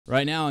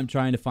Right now, I'm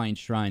trying to find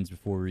shrines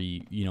before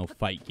we,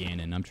 fight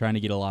Ganon. I'm trying to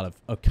get a lot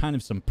of kind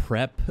of some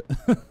prep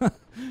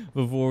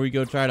before we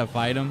go try to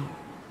fight him,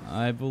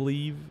 I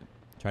believe.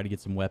 Try to get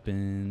some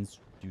weapons,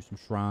 do some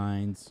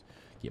shrines,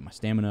 get my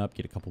stamina up,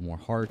 get a couple more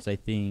hearts, I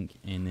think,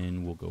 and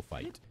then we'll go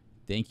fight.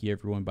 Thank you,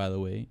 everyone, by the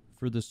way,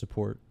 for the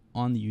support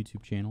on the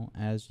YouTube channel,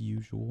 as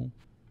usual.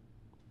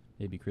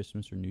 Maybe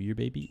Christmas or New Year,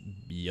 baby?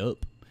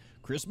 Yup.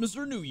 Christmas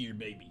or New Year,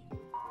 baby.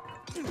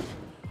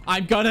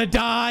 I'm gonna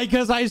die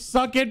because I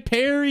suck at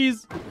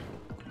parries.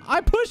 I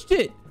pushed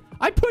it.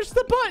 I pushed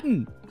the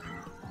button.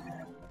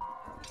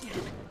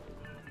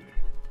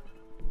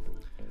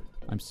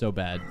 I'm so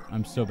bad.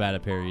 I'm so bad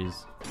at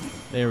parries.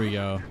 There we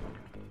go.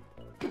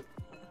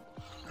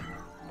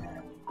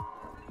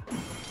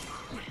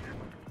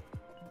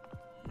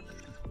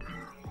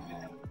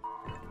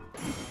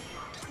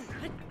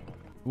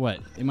 What?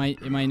 Am I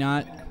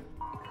not?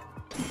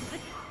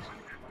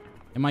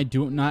 Am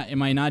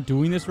I not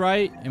doing this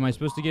right? Am I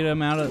supposed to get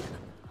him out of...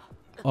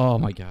 Oh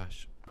my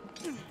gosh.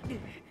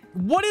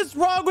 What is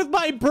wrong with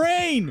my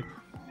brain?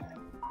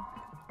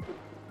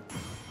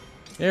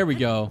 There we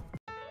go.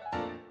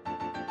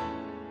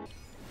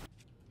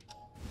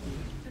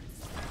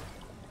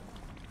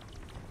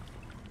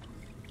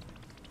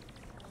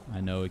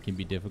 I know it can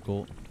be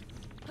difficult.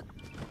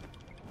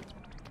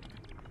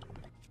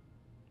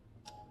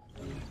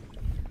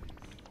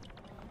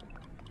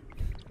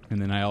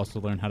 And then I also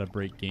learned how to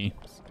break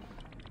games.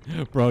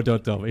 Bro,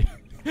 don't tell me.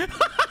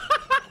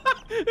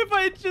 If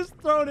I had just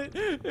thrown it,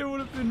 it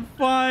would have been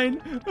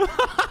fine.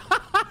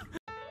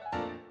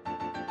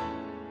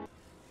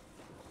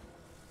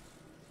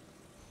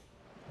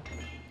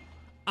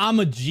 I'm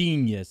a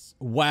genius.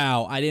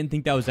 Wow, I didn't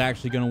think that was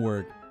actually gonna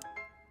work.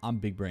 I'm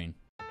big brain.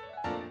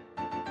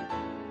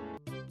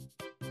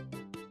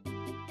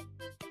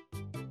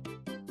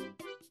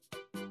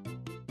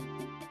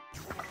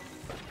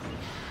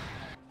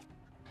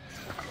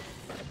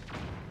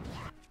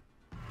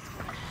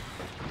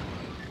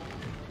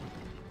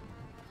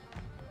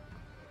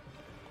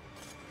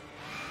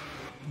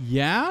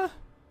 Yeah?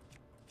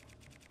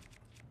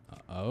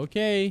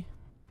 Okay.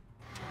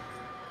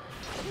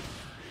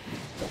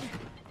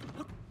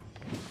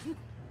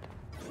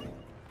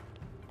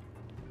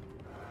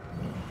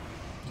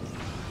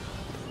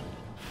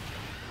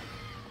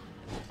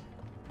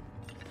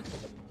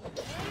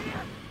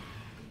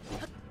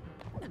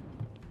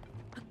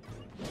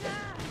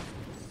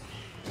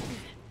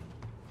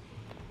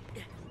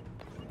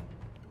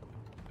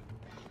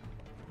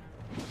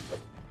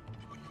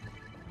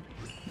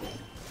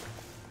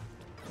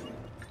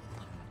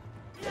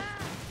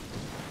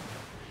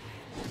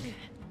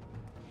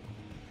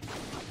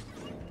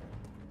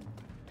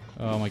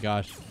 Oh my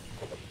gosh.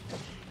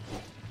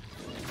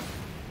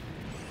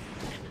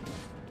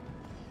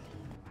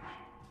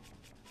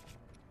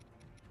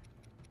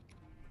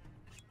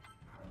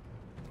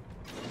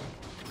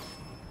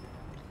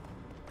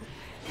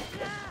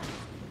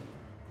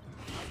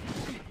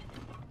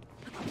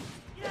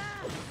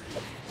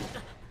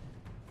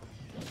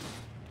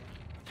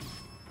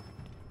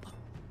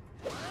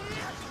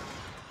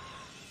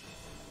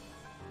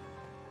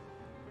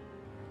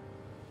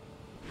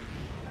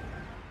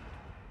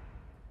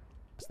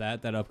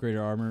 That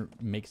upgraded armor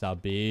makes a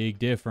big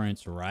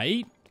difference,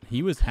 right?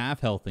 He was half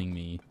healthing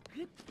me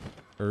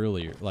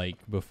earlier, like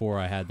before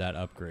I had that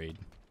upgrade.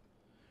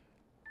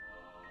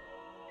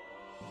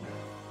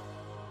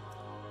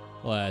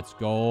 Let's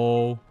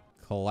go.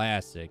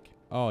 Classic.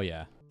 Oh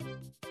yeah.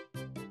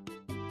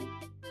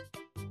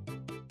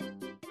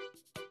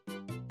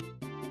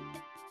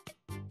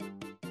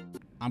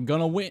 I'm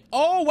gonna win.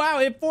 Oh wow,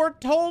 it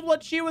foretold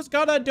what she was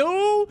gonna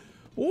do.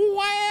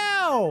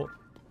 Wow.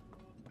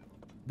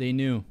 They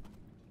knew.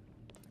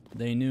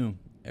 They knew.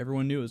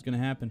 Everyone knew it was going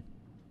to happen.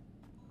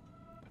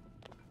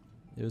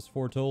 It was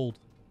foretold.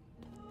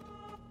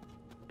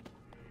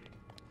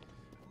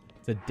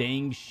 It's a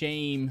dang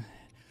shame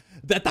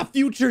that the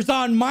future's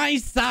on my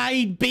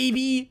side,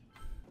 baby.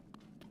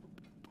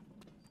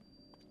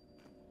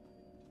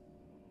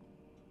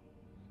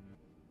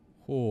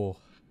 Oh.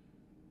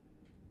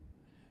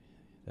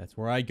 That's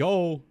where I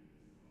go.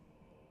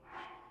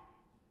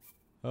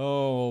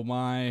 Oh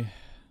my.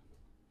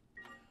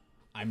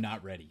 I'm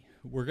not ready.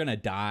 We're gonna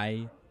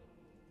die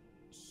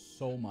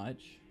so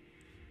much.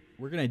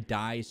 We're gonna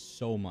die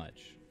so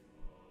much.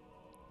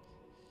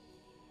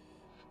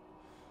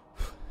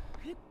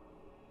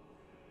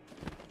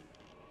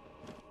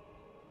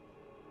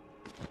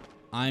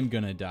 I'm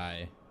gonna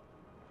die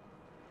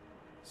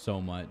so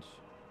much.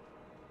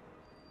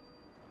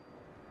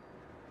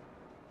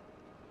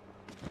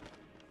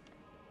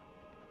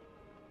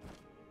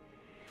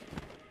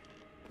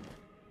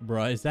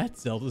 Bruh, is that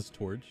Zelda's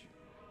torch?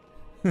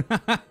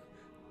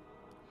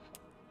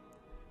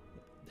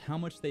 How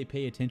much they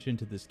pay attention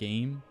to this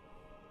game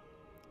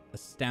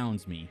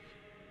astounds me.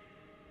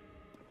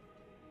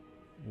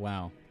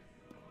 Wow.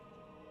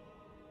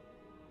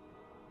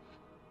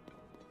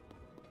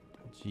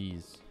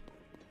 Jeez.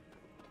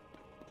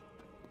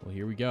 Well,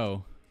 here we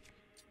go.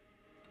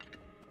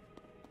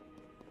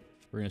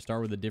 We're going to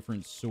start with a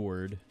different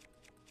sword.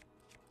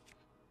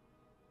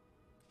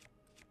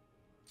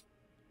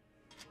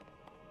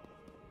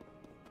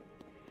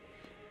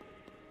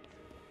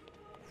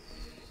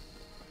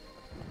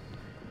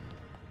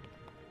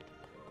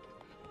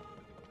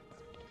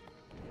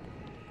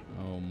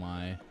 Oh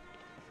my.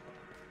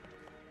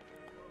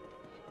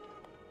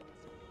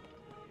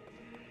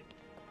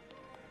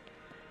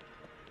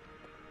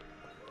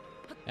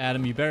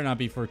 Adam, you better not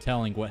be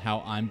foretelling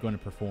how I'm going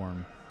to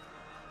perform.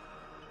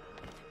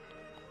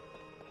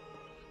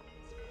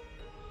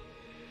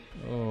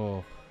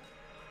 Oh.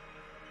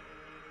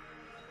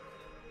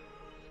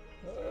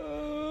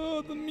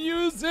 Oh, the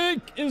music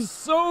is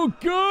so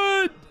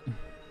good.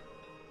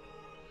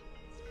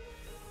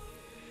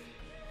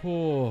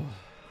 Oh.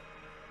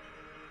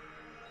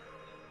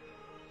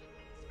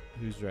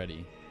 Who's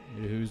ready?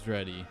 Who's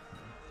ready?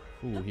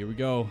 Ooh, here we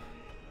go.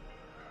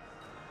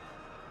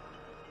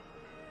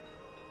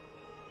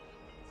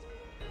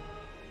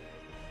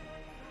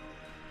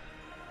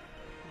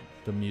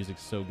 The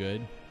music's so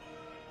good.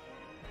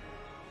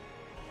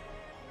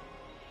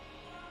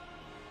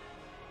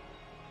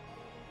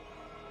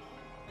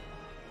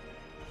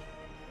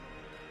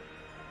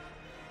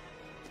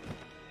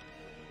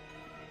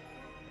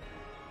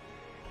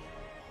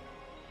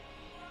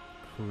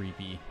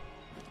 Creepy.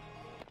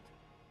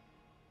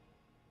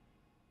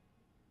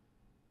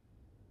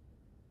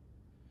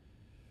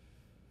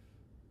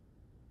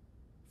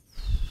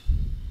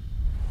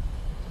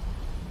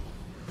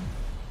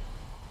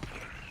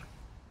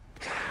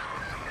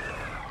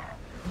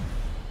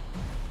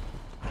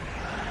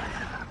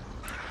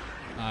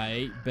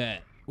 I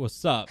bet.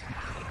 What's up?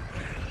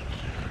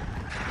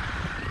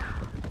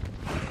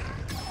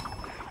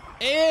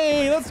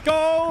 Hey, let's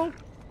go! You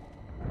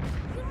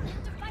don't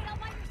have to fight all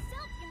by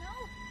yourself, you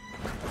know?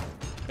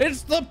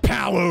 It's the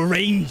Power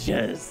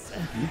Rangers!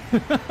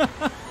 When we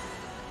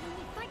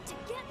fight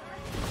together,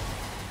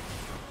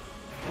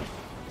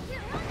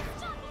 we're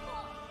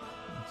unstoppable!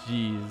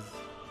 Jeez.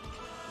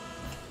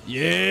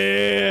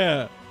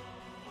 Yeah!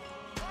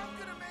 I'm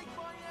gonna make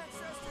my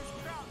ancestors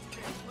proud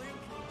today, Link.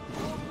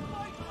 I'll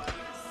fight by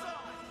your side.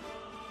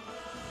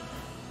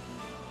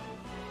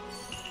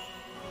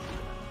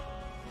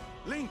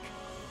 Link,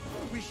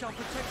 we shall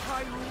protect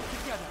Hyrule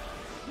together.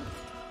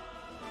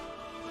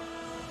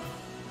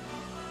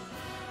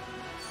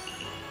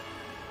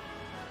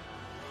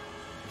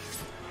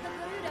 The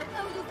Gerudo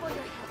owe you for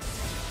your help.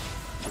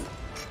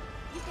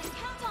 You can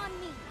count on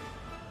me.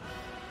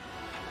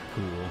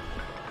 Cool.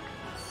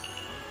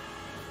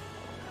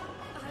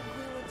 I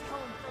will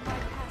atone for my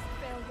past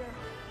failure.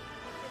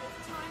 It is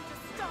time to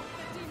stop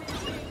the Demon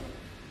King.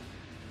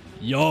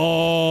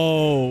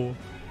 Yo!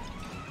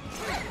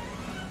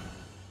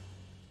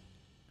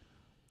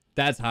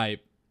 That's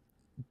hype.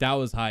 That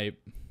was hype.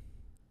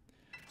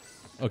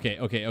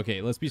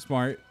 Okay. Let's be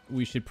smart.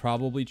 We should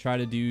probably try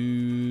to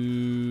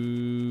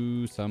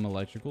do some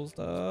electrical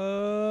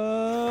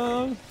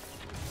stuff.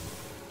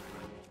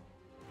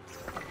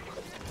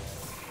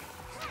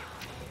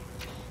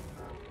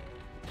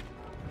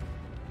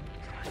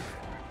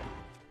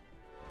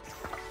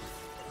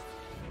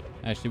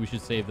 Actually, we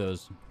should save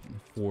those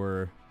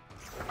for...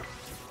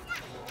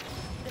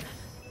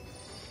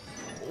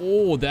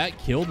 Oh, that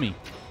killed me.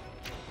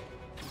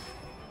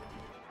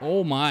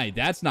 Oh my,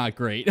 that's not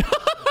great.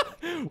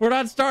 We're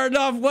not starting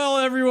off well,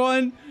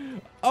 everyone.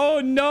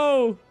 Oh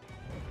no.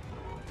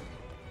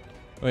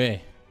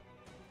 Okay.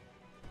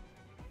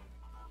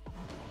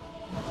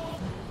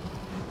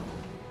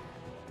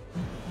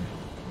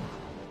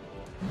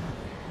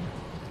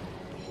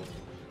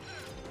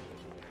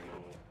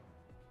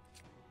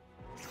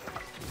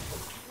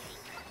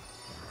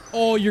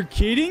 Oh, you're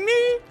kidding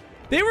me?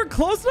 They were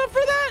close enough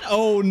for that?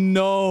 Oh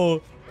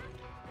no.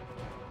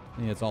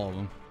 Yeah, it's all of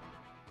them.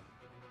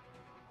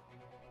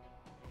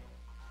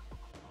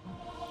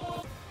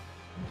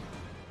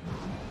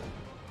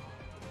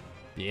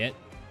 It.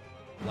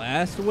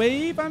 Last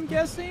wave, I'm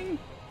guessing?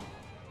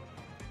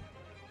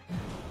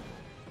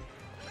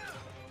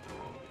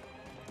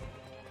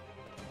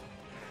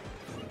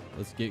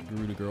 Let's get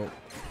Gerudo girl.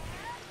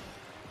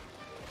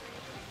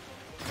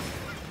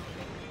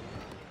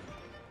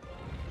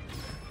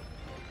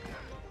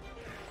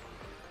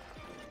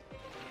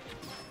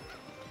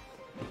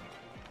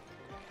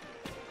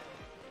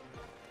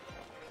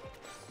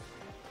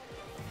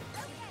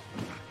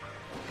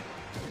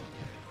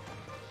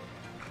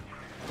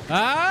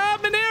 Ah,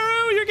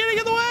 Mineru, you're getting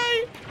in the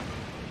way!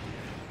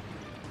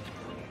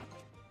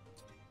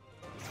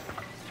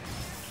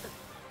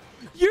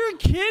 You're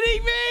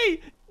kidding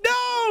me!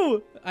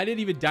 No! I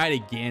didn't even die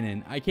to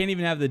Ganon. I can't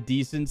even have the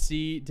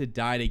decency to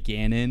die to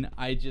Ganon.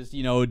 I just,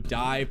 you know,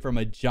 die from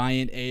a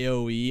giant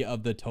AoE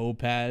of the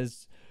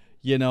Topaz.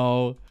 You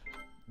know,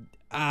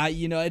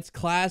 it's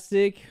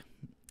classic.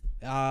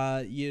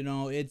 You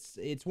know, it's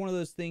one of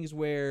those things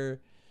where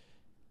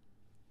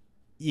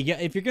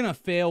if you're gonna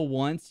fail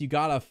once, you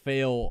gotta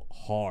fail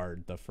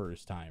hard the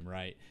first time,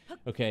 right?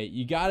 Okay,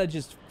 you gotta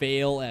just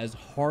fail as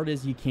hard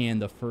as you can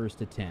the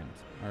first attempt.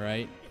 All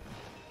right.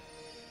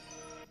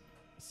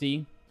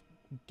 See,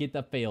 Get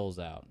the fails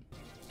out.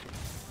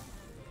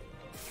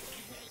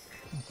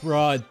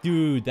 Bruh,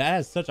 dude,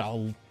 that is such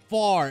a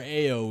far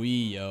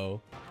AoE,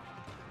 yo.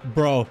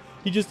 Bro,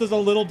 he just does a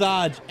little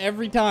dodge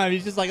every time.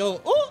 He's just like,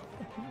 oh,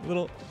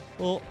 little,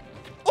 oh,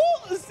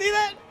 see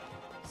that?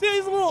 See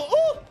these little,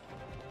 oh,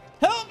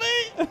 help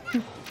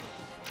me.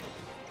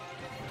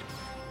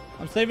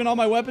 I'm saving all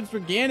my weapons for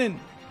Ganon.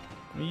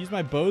 I'm gonna use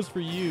my bows for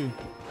you.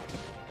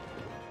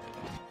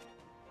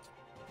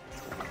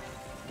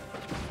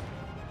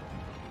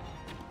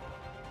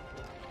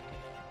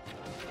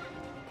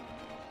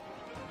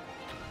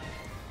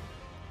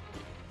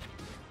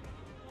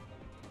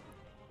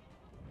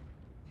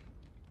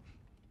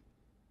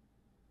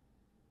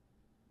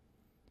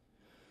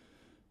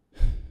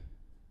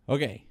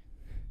 Okay.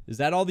 Is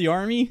that all the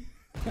army?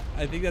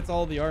 I think that's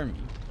all the army.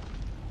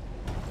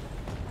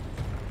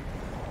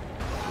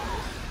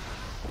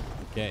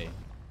 Okay.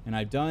 And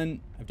I've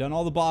done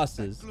all the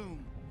bosses. That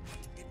gloom.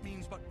 It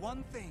means but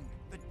one thing.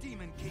 The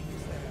Demon King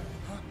is there.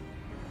 Huh?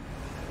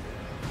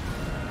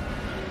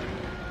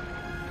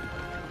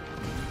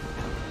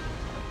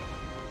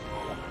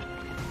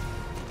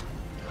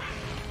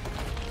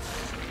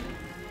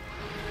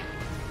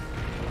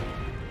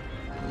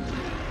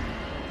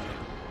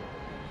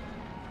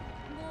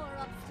 More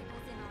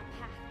obstacles in our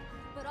path,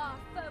 but our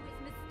foe is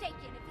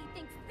mistaken if he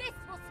thinks this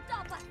will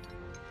stop us.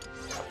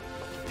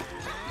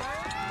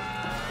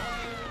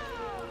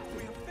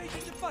 We are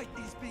fated to fight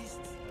these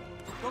beasts.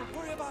 Don't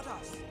worry about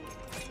us.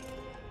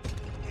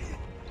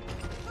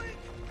 Link,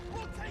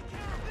 we'll take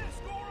care of this,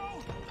 Goro.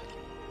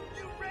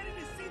 You ready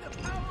to see the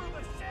power of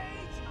a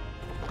sage?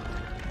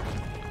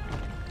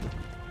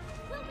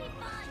 We'll be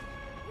fine.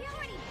 We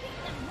already beat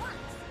them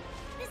once.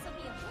 This will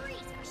be a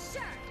breeze for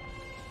sure.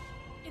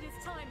 It is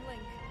time,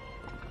 Link.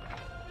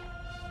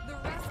 The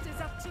rest is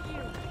up to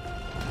you.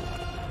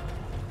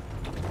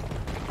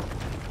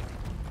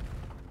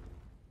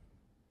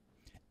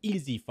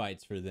 Easy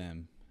fights for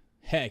them.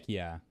 Heck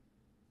yeah.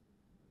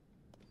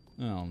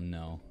 Oh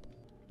no.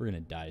 We're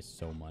gonna die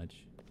so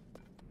much.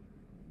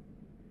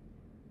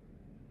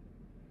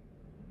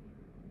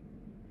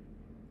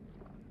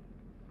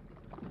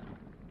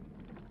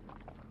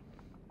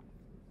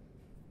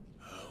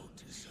 How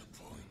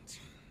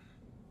disappointing.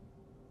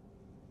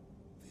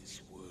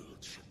 This world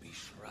should be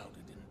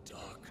shrouded in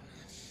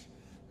darkness,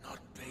 not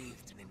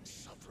bathed in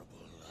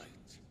insufferable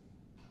light.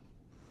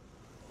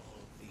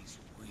 All these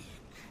weak,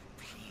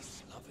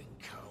 peace-loving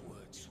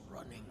cowards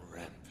running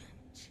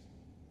rampant.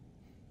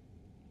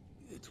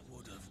 It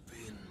would have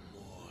been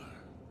more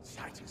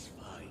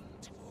satisfying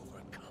to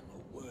overcome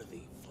a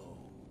worthy foe.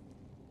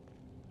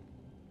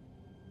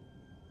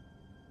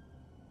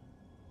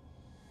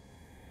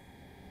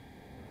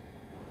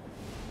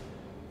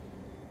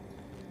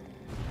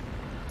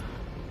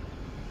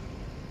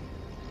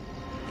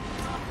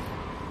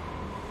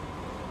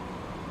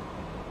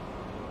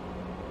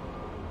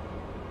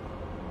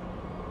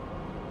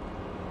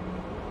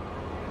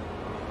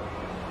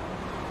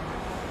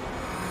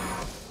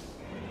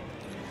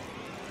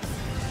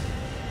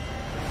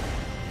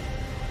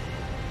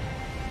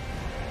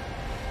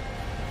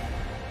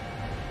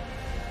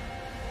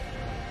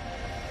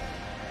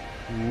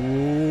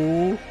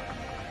 Ooh.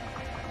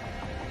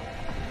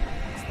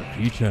 It's the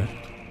future.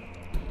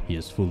 He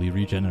is fully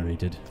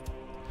regenerated.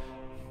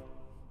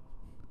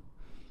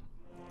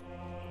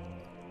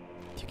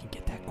 You can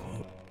get that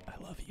quote.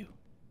 I love you.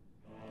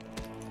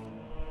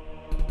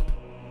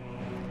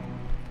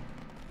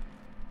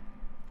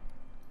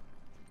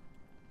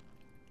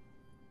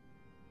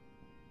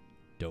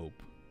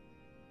 Dope.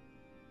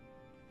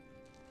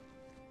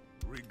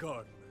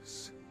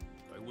 Regardless,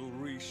 I will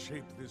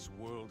reshape this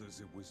world as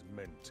it was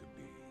meant to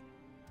be.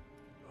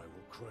 I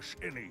will crush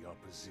any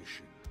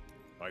opposition.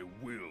 I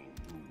will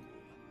rule.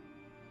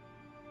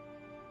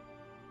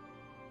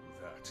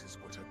 That is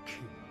what a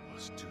king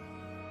must do.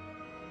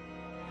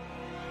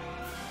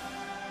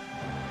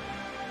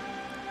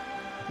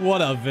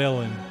 What a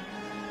villain.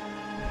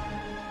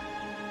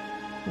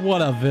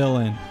 What a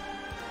villain.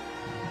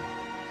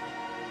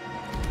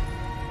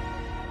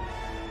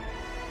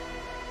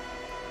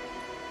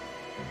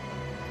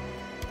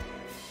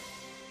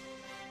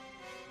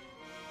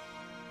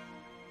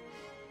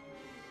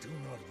 Do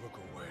not look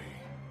away.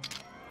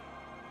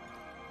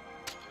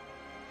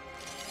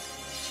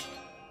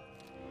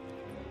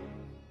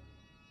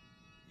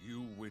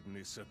 You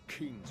witness a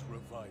king's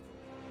revival.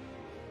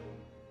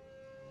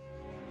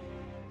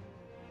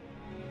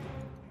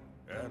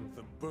 And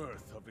the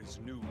birth of his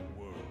new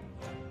world.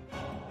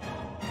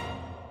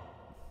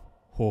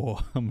 Oh,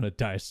 I'm gonna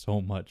die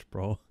so much,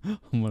 bro.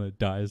 I'm gonna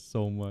die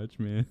so much,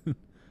 man.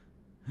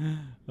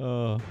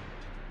 Oh.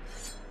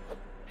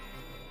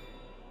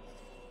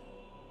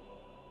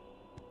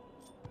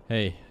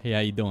 Hey, how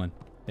you doing?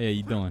 Hey, how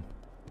you doing?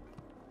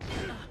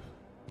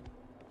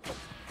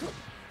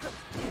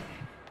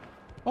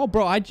 Oh,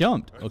 bro, I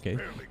jumped. Okay,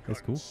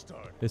 that's cool.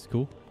 It's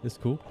cool. It's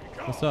cool.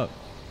 What's up?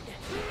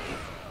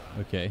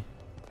 Okay.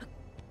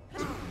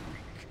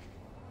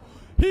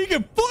 He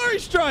can flurry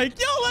strike.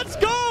 Yo, let's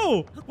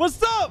go.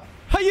 What's up?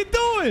 How you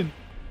doing?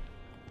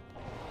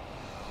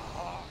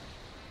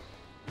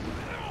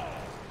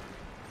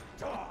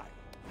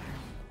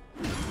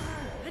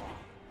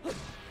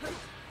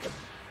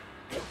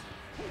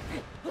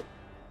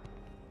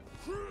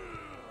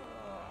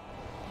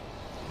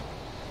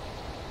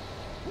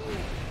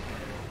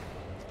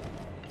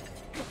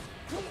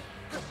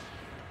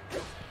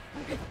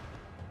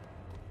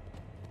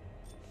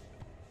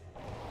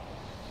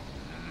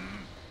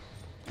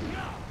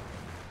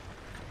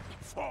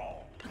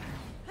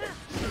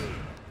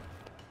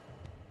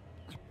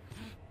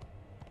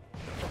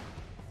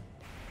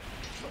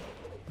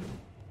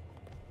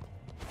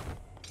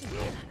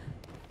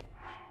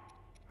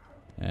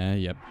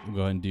 Yep. We'll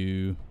go ahead and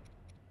do...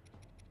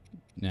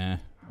 Nah.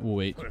 We'll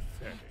wait. Pathetic.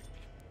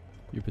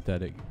 You're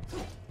pathetic.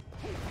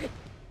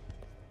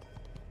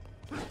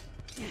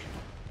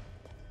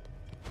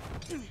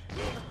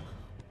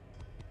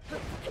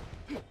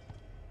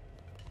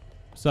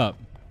 What's up?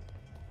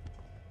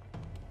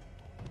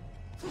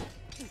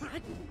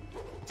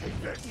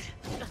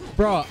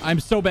 Bro, I'm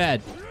so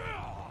bad.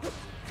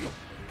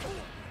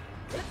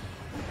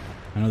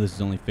 I know this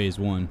is only phase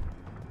 1.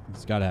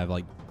 It's got to have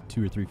like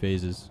 2 or 3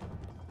 phases.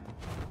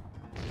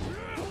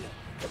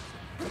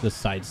 The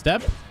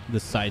sidestep. The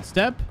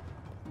sidestep.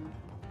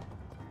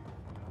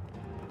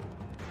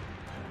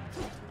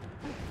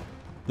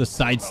 The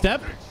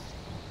sidestep.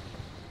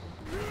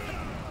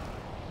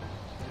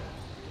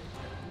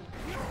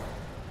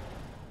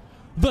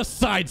 The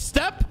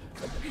sidestep.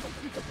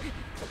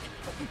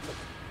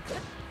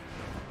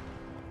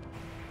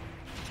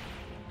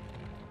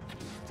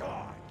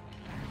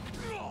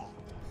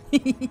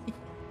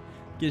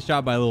 Get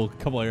shot by a little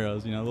couple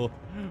arrows, you know, little.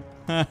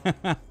 What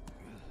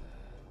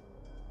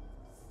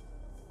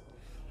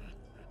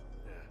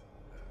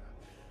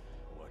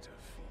a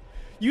feat.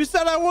 You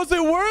said I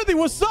wasn't worthy.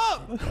 What's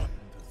up? The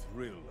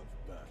thrill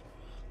of battle.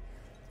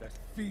 That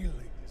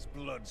feeling as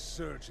blood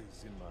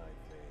surges in my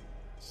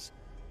veins.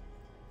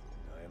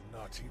 And I am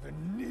not even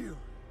near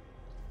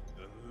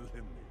the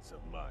limits of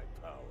my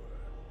power.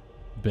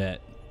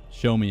 Bet.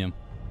 Show me him.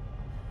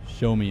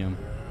 Show me him.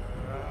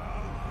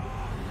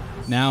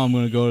 Now I'm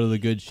going to go to the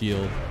good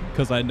shield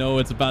because I know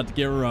it's about to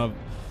get rough.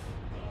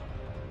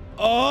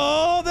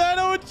 Oh, that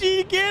OG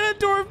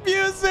Ganondorf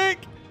music.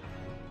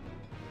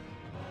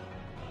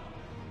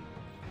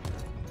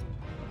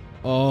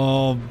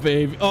 Oh,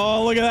 baby.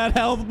 Oh, look at that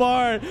health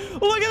bar.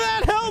 Look at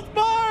that health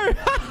bar.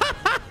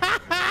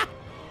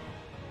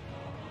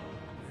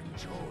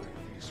 Enjoy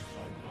these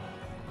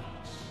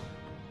fights.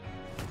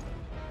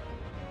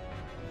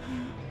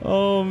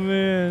 Oh,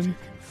 man.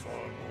 Far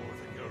more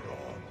than your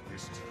arm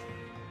this time.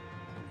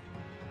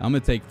 I'm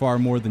going to take far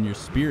more than your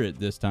spirit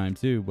this time,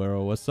 too,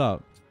 bro. What's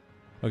up?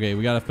 Okay,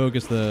 we got to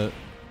focus the...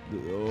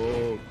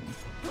 Oh.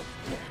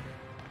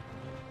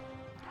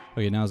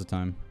 Okay, now's the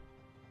time.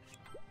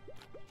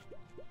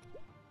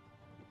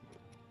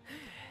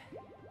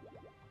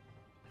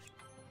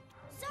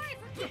 Sorry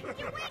for keeping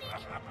you waiting.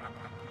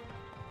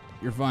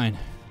 You're fine.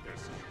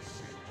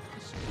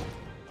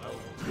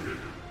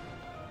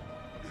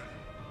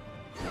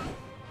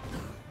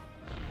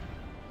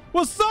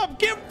 What's up?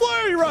 Get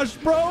flurry rush,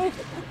 bro.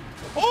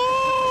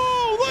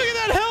 Oh, look at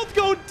that health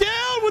go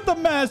down with the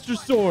Master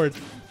Sword.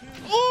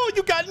 Oh,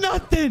 you got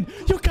nothing.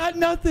 You got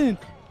nothing.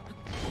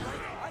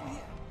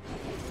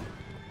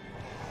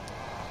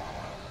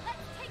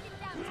 Let's take it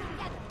down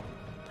together.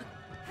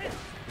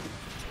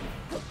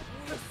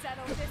 We'll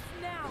settle this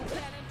now,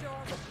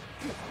 Ganondorf.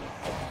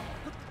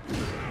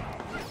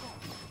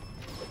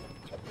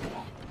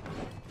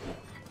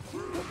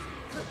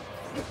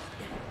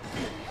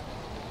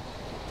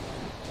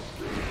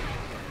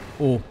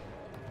 Oh.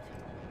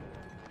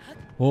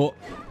 Oh.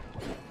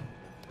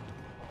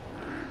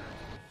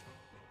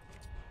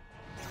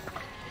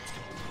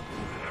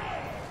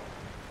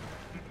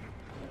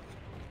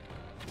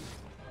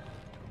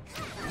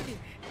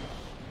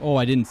 Oh,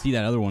 I didn't see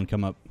that other one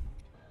come up.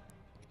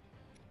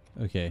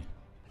 Okay.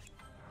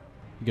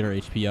 Get our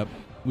HP up.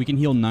 We can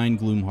heal 9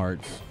 Gloom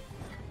Hearts.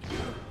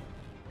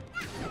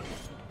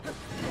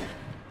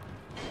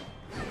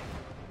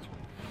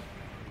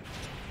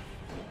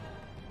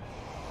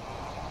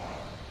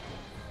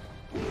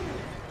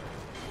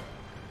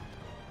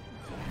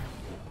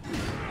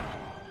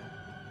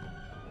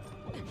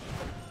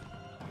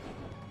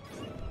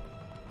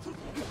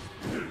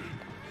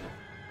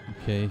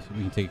 Okay, so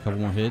we can take a couple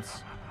more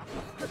hits.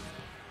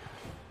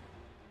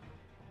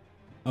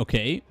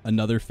 Okay,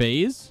 another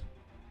phase.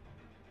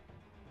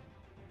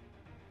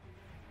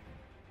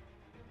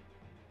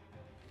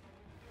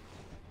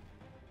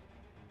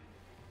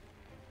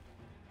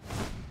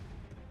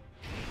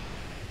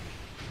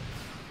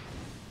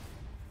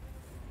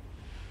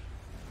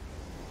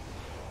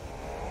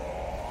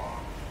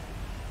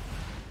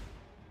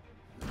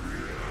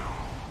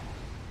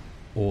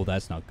 Oh,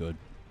 that's not good.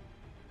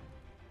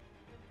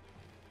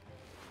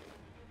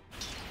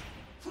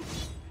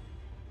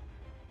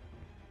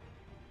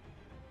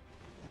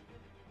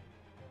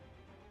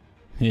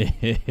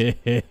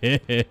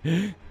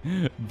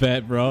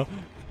 Bet, bro.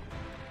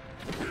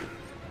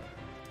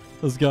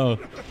 Let's go.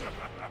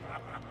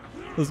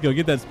 Let's go.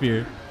 Get that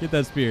spear. Get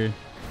that spear.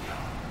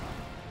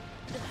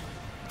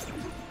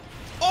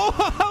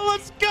 Oh,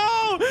 let's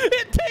go.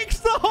 It takes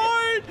the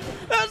heart.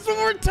 That's what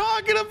we're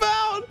talking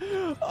about.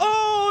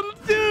 Oh,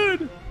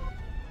 dude.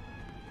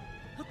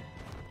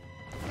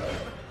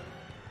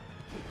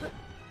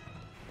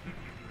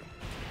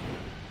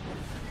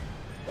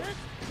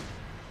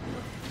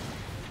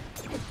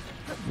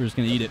 We're just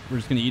gonna eat it. We're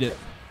just gonna eat it.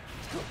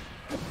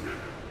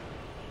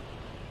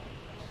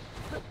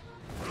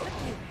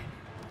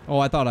 Oh,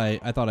 I thought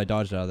I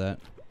dodged out of that.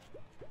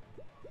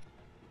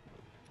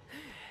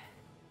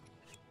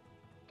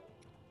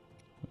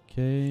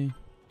 Okay.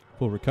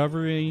 Full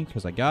recovery,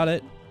 because I got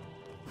it.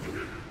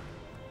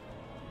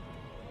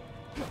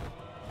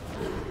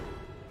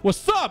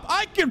 What's up?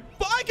 I can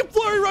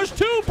flurry rush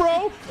too,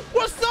 bro.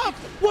 What's up?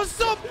 What's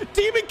up,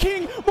 Demon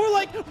King? More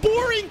like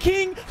Boring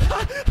King.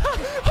 Oh,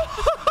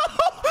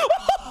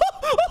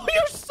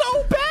 you're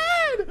so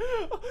bad.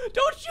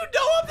 Don't you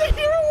know I'm the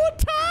hero of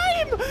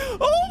time?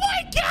 Oh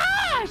my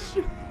gosh.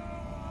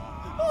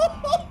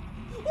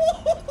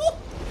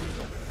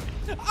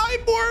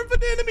 I'm more of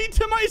an enemy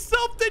to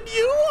myself than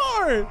you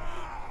are.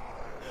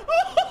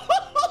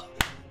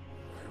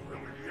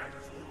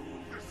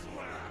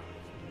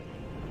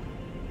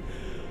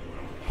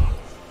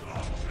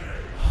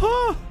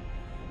 Huh?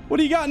 What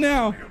do you got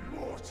now?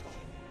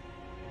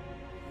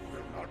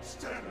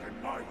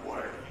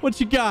 What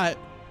you got?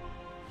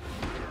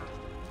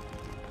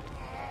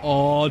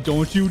 Oh,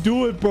 don't you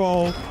do it,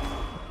 bro.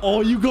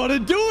 Oh, you gotta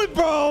do it,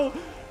 bro.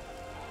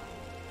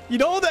 You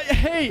know that,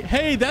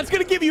 hey, that's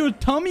gonna give you a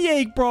tummy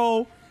ache,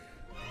 bro.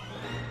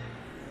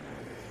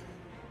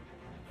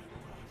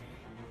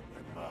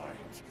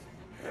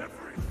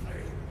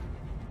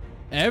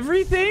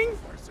 Everything?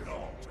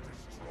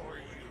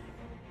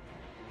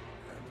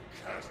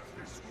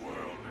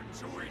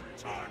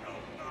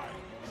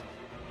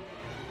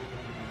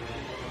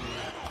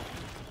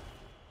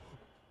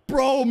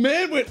 Bro,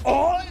 man went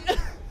on.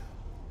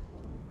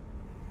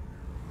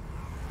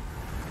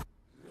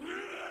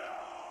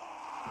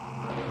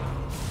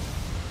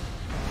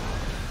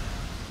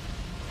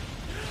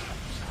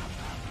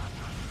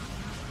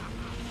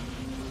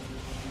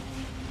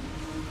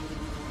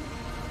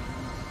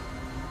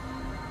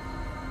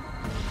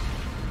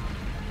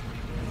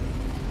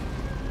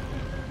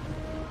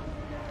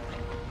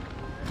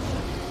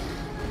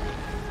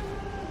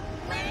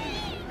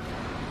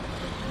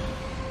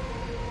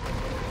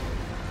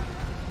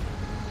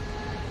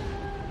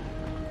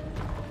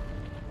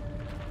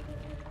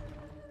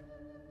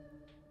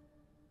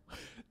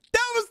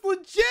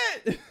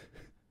 Legit.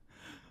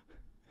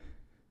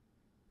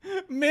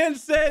 Man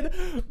said,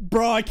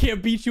 bro, I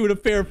can't beat you in a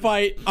fair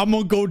fight. I'm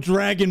gonna go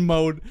dragon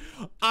mode.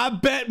 I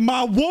bet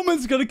my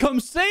woman's gonna come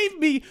save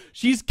me.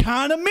 She's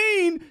kind of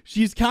mean.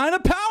 She's kind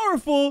of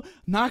powerful.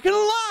 Not gonna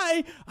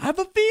lie. I have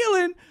a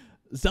feeling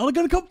Zelda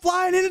gonna come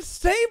flying in and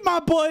save my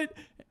butt.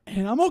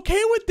 And I'm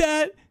okay with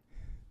that.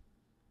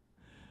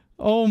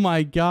 Oh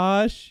my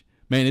gosh.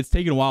 Man, it's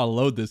taking a while to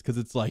load this because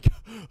it's like,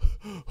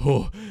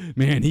 oh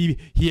man,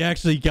 he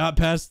actually got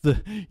past the,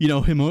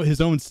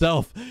 his own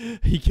self.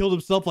 He killed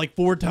himself like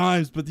 4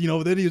 times, but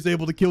then he was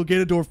able to kill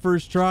Ganondorf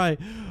first try.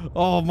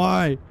 Oh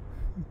my.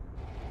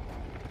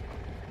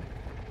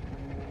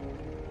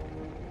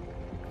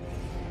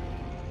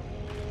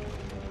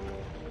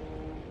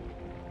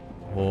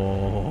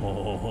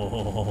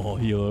 Oh,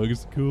 he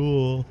looks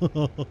cool.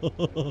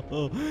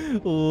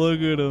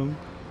 Look at him.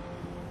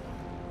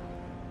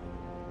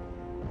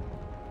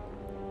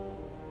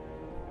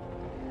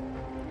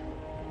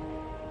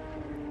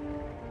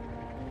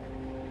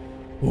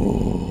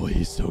 Oh,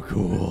 he's so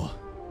cool.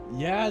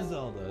 Yeah,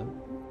 Zelda.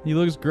 He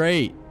looks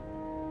great.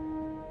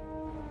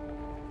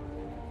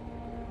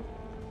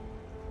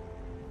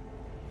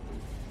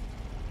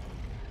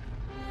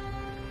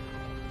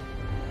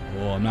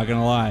 Oh, I'm not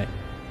gonna lie.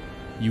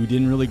 You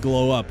didn't really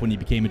glow up when you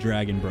became a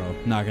dragon, bro.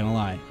 Not gonna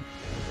lie.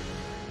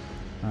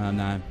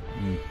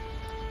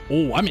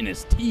 Oh, I'm in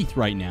his teeth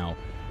right now.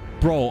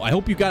 Bro, I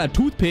hope you got a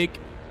toothpick.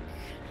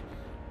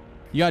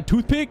 You got a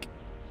toothpick?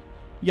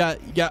 You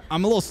got,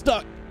 I'm a little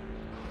stuck.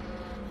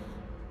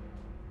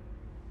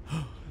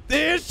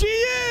 There she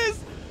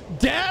is!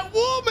 That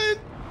woman!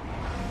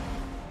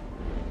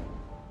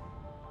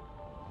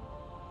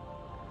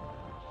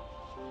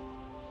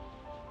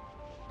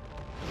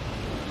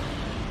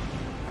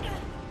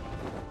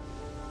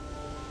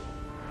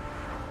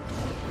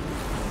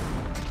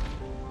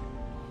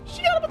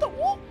 She got him with the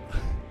whoop!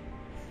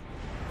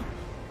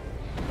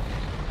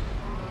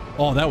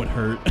 Oh, that would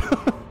hurt.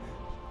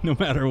 No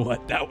matter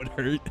what, that would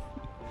hurt.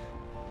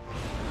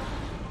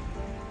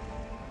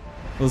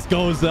 Let's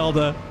go,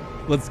 Zelda.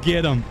 Let's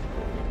get him.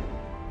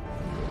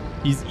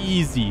 He's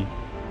easy.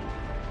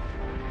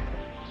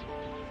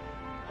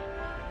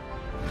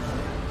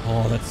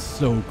 Oh, that's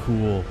so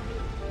cool.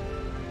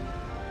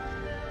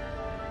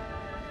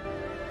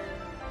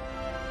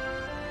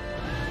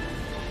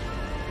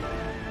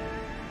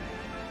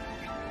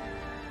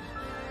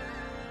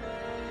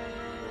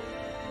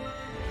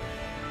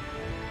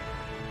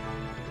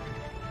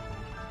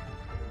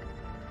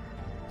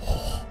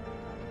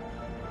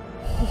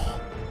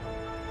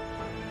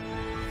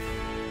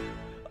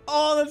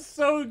 Oh, that's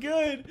so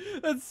good.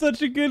 That's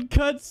such a good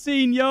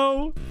cutscene,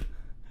 yo.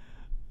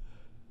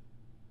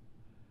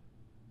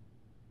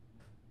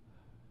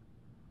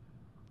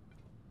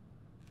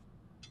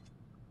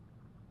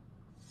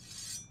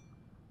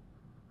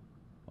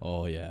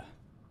 Oh, yeah.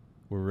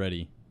 We're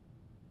ready.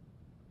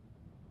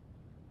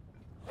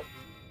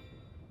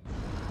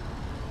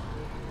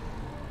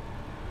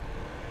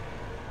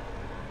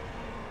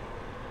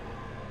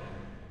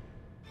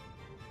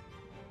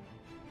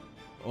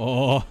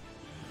 Oh.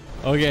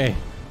 Okay.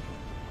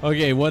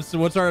 Okay,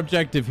 what's our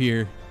objective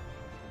here?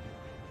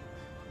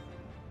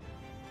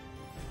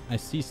 I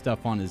see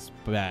stuff on his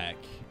back.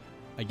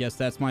 I guess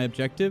that's my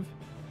objective.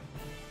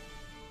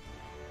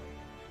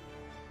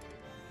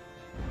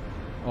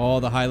 Oh,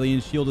 the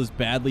Hylian shield is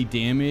badly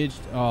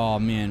damaged. Oh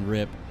man,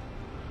 rip.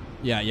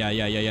 Yeah.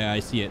 I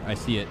see it. I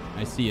see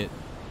it.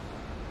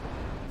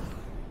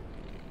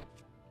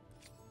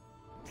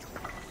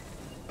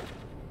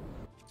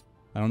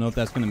 I don't know if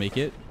that's gonna make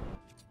it.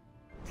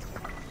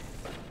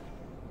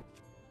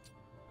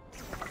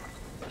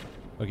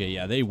 Okay,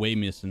 yeah, they way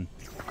missing.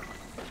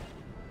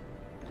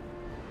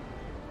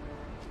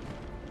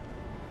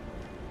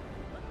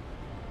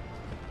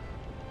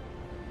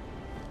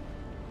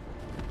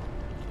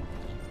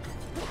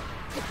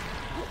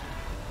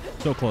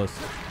 So close.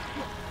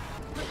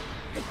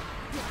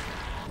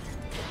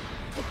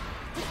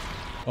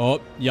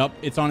 Oh, yep,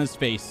 it's on his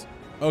face.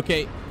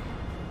 Okay.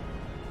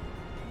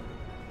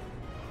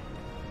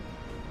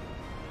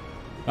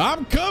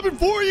 I'm coming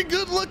for you,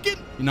 good looking.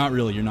 You're not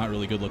really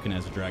good looking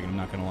as a dragon, I'm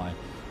not gonna lie.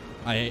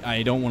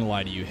 I don't want to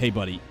lie to you. Hey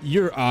buddy,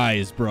 your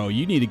eyes, bro,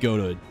 you need to go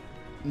to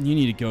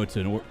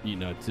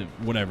to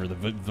whatever, the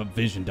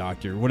vision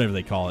doctor, whatever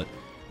they call it.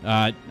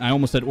 I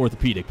almost said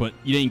orthopedic, but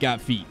you ain't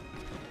got feet.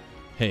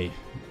 Hey,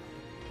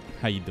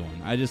 how you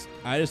doing? I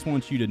just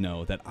want you to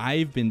know that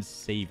I've been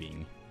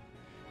saving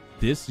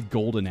this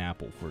golden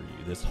apple for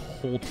you this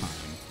whole time.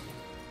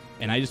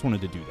 And I just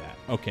wanted to do that.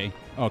 Okay,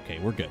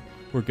 we're good.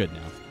 We're good now.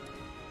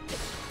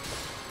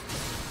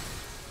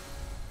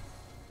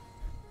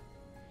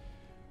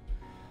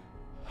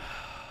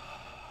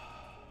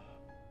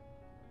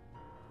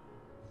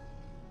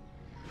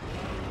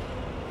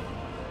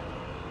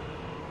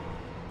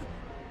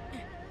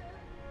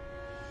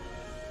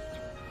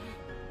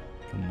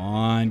 Come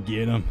on,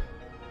 get him.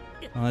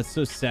 Oh, that's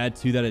so sad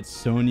too that it's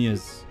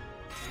Sonia's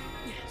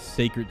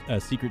secret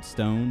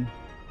stone.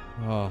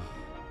 Oh,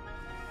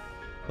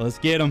 let's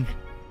get him.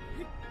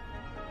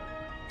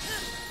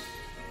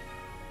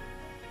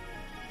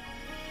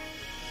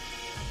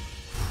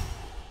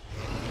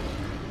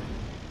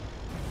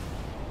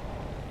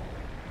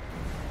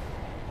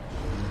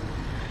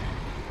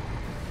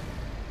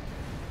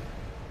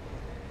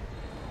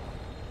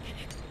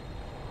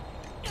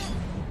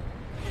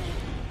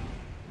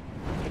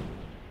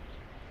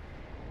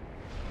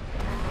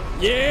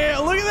 Yeah,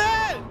 look at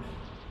that!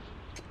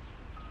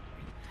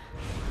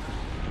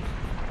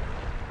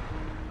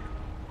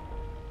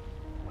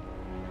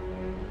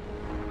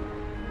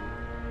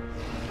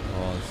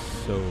 Oh,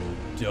 so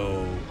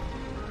dope.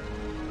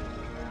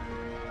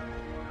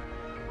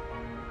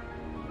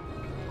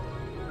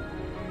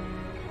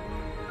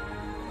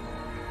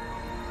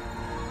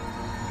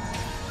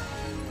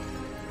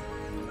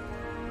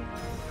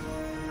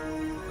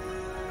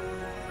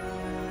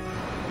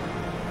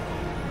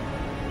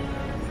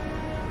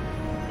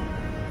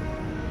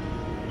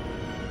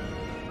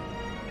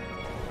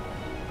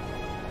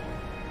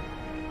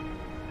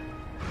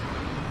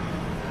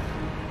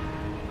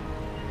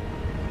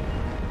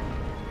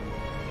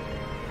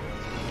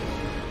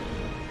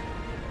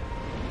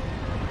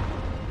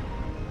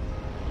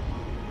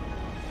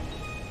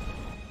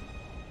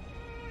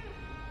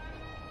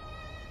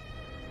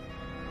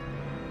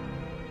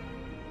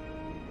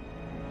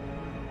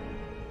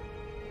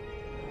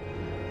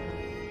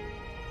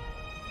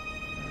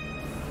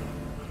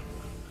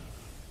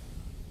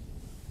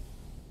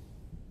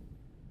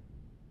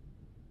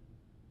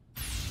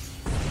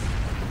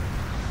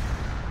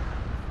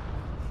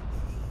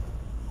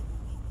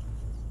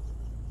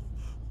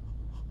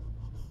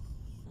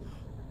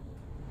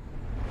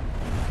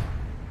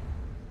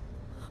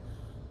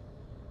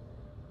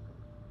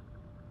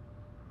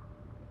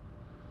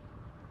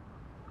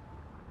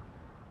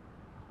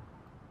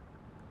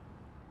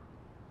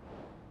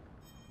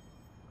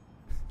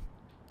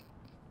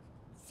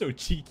 So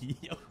cheeky.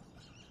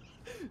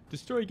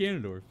 Destroy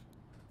Ganondorf.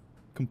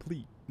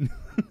 Complete.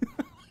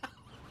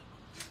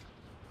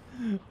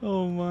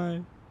 Oh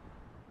my.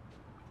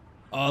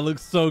 Oh, it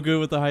looks so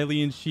good with the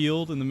Hylian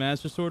shield and the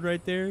Master Sword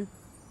right there.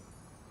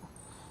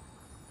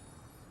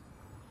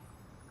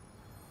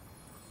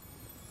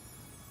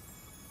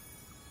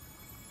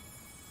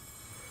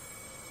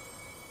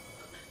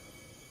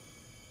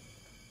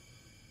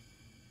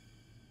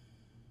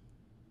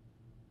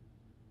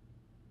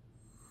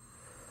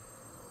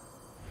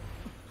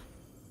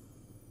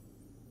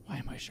 Why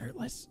am I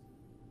shirtless?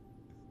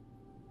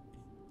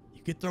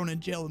 You get thrown in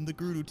jail in the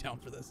Gerudo town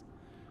for this.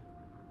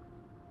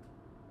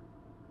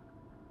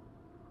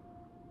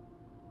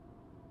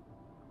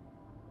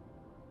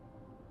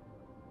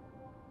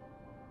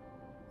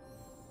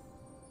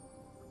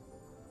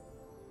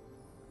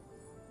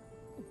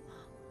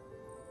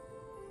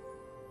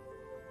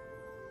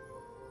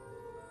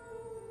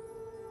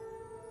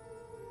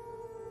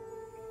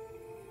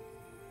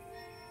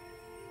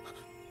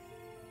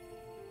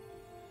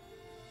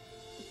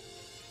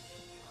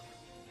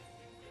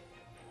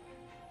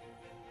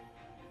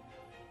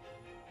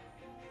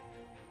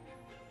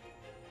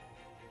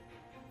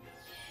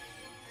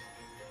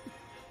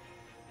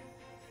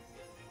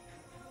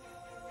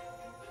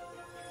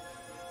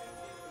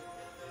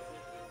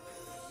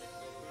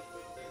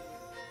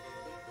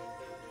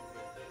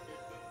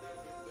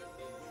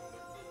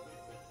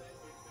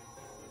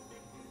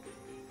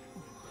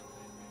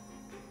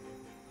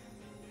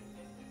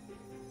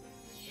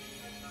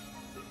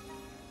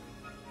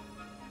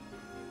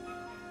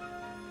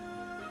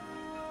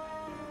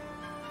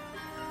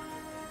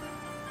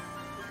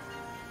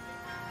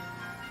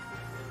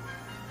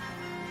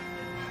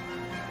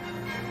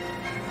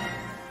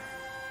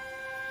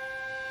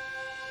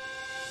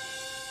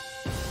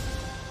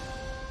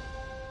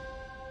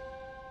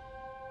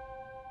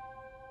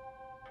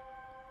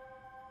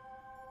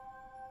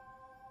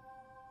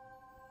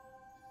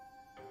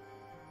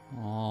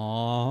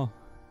 Aww.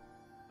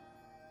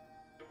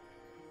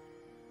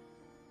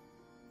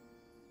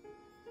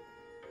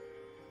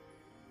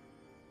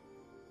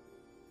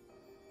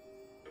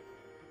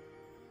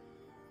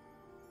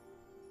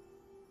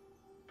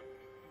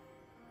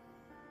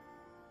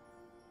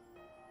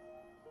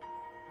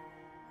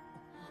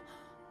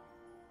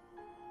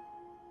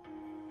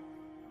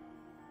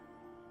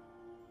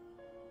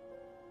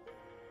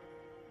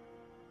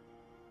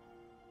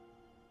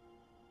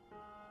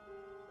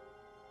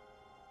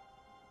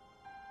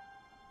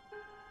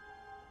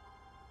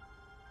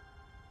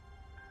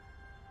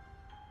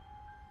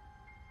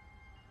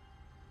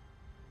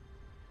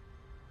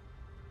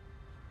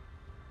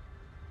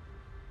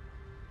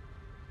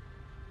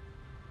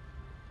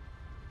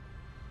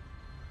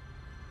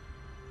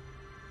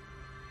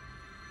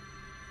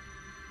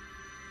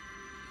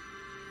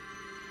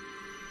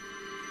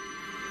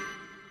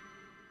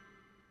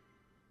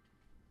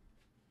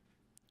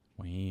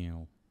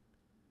 Wow.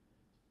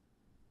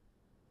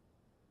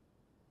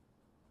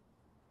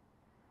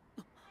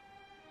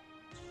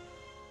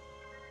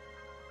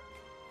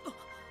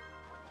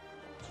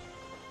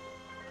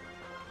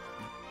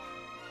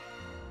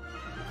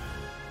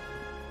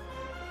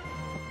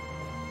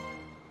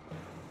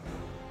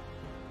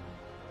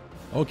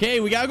 Okay,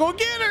 we gotta go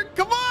get her.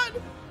 Come on.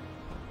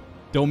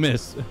 Don't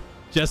miss.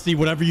 Jesse,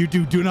 whatever you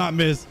do, do not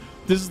miss.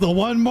 This is the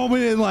one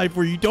moment in life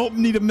where you don't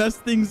need to mess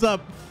things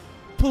up.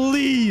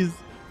 Please.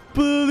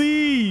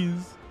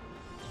 Please.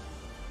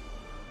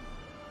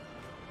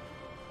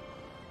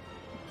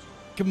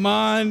 Come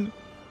on.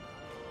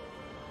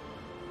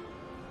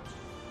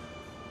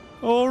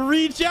 Oh,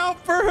 reach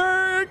out for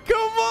her. Come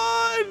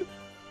on.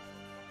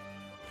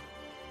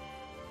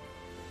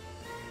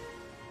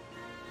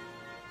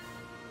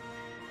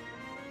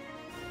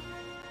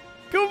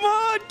 Come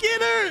on,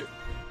 get her.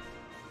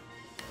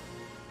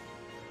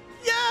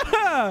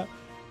 Yeah.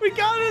 We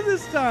got it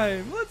this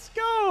time. Let's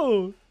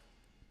go.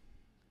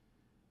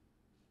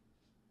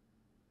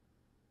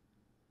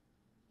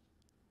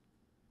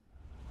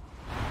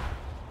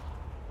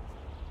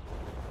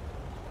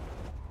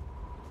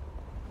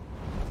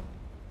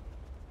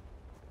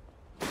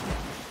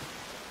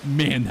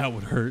 Man, that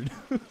would hurt.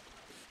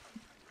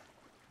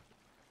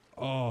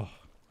 Oh.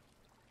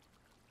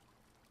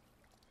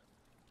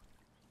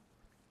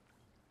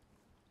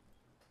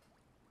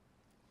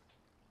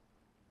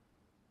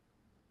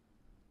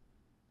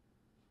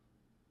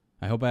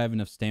 I hope I have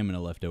enough stamina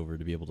left over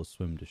to be able to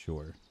swim to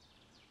shore.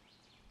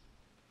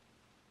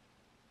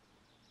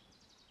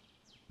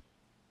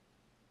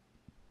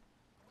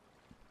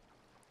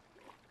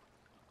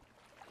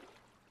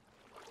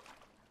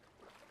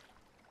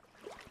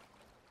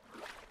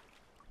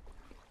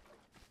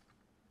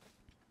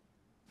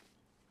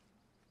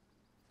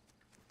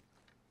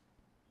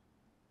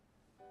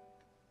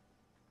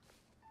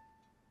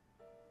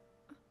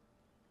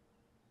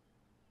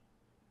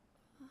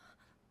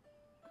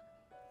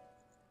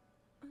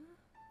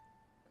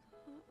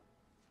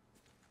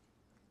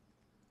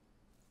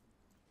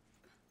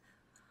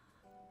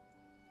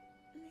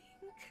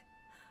 Link,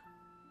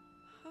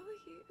 how are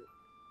you?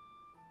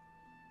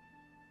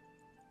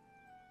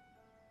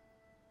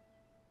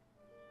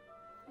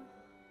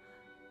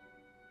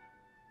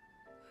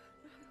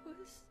 I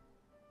was...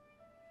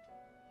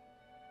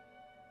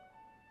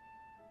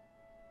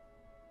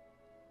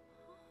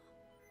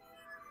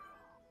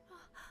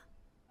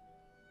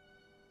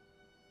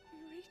 We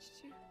reached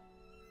you,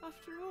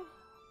 after all.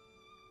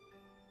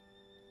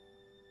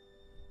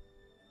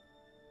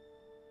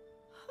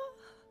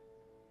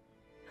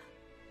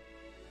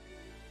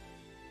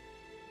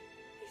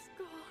 He's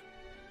gone.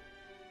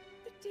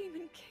 The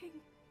Demon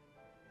King.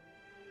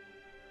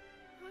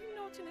 I'm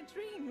not in a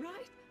dream,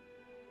 right?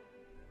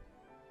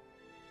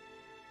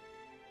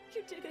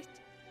 You did it.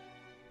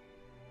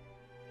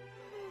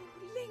 Oh,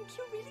 Link,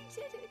 you really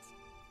did it.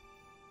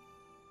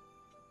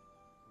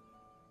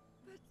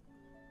 But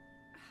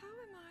how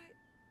am I...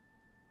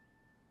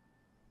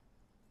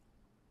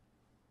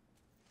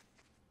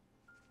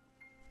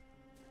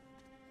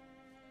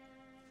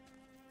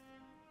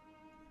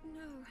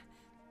 No,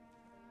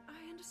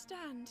 I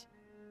understand.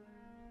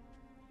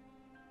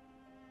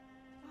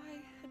 I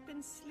had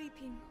been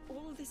sleeping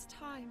all this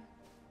time.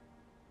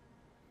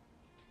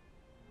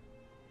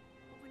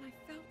 But when I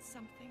felt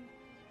something,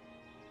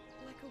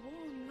 like a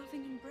warm,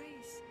 loving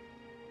embrace,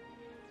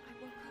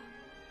 I woke up.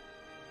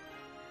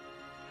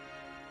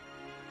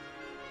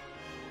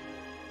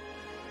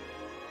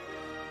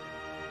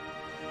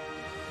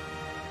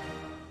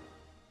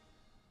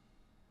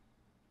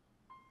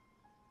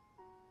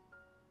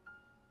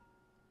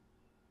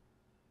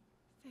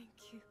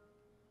 Thank you.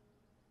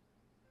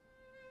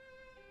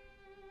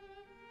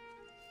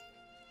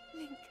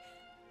 Link,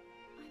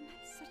 I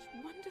met such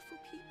wonderful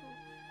people.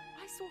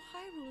 I saw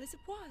Hyrule as it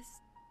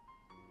was.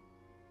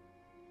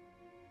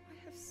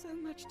 I have so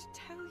much to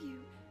tell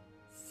you.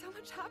 So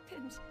much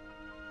happened.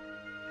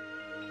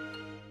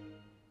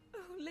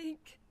 Oh,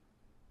 Link,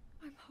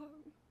 I'm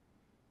home.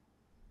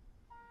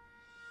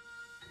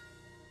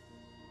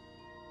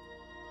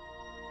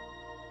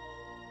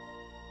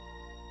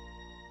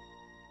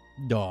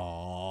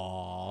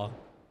 Aww.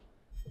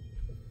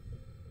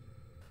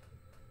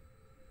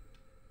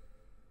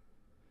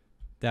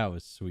 That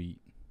was sweet.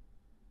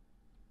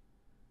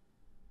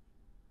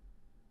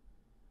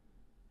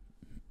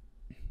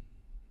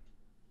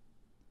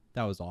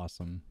 That was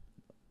awesome.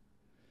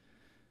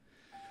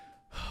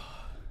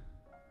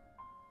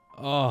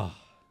 Oh.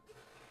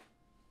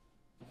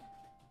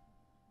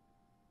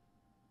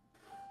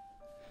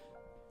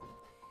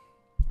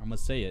 I'm gonna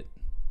say it.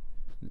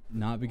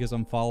 Not because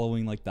I'm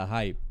following like the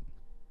hype.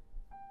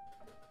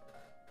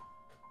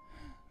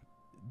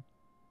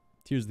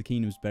 Tears of the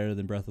Kingdom is better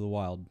than Breath of the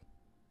Wild.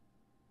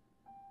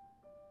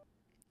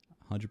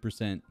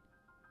 100%.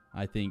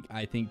 I think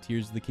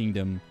Tears of the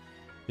Kingdom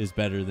is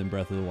better than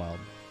Breath of the Wild.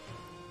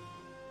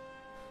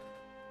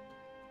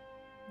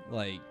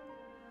 Like,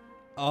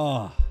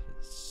 oh,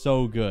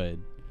 so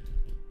good.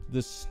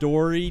 The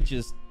story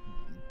just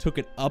took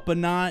it up a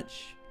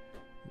notch.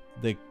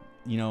 The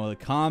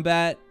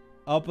combat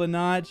up a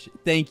notch.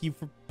 Thank you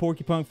for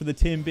Porcupunk for the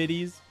 10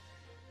 biddies.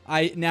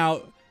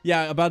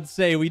 About to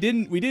say we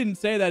didn't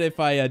say that if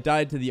I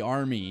died to the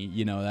army,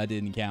 that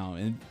didn't count.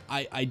 And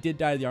I did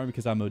die to the army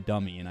because I'm a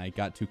dummy and I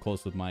got too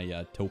close with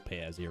my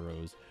topaz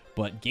arrows.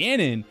 But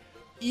Ganon,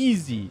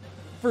 easy,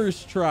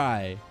 first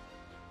try.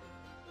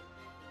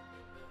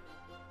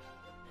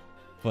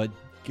 But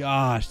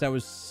gosh, that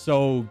was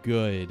so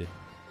good.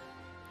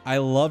 I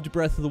loved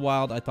Breath of the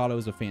Wild. I thought it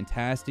was a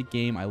fantastic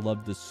game. I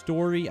loved the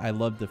story. I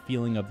loved the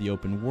feeling of the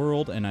open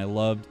world. And I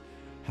loved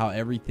how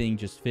everything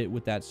just fit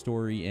with that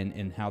story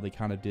and how they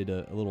kind of did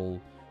a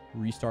little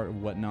restart or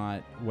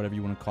whatnot, whatever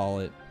you want to call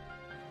it.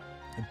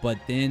 But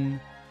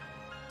then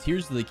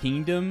Tears of the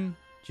Kingdom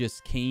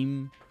just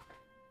came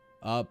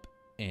up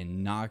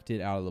and knocked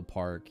it out of the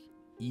park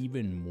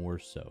even more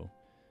so.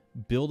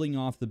 Building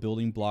off the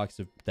building blocks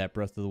of that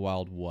Breath of the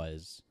Wild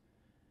was,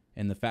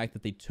 and the fact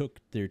that they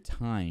took their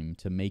time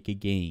to make a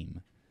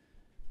game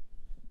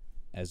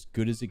as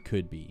good as it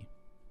could be.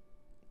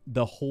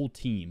 The whole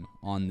team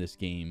on this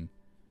game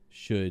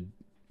should,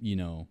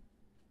 hey,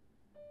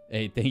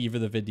 thank you for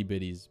the 50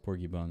 biddies,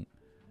 Porcupunk.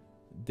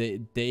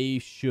 They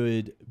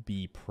should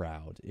be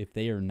proud. If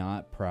they are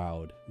not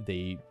proud,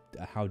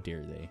 how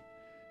dare they?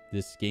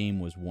 This game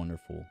was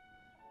wonderful.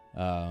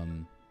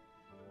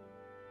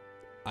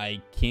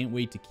 I can't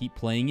wait to keep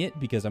playing it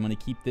because I'm going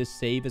to keep this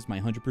save as my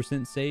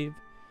 100% save.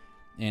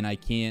 And I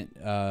can't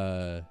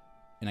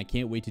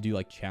wait to do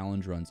like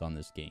challenge runs on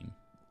this game.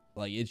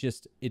 Like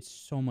it's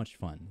so much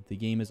fun. The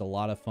game is a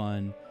lot of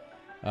fun.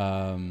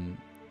 The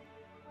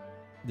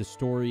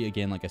story,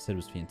 again, like I said,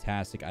 was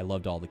fantastic. I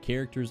loved all the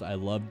characters. I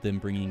loved them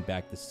bringing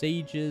back the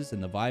sages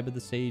and the vibe of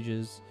the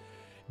sages.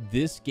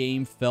 This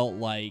game felt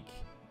like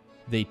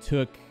they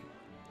took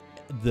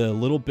the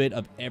little bit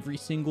of every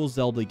single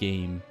Zelda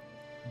game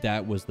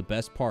that was the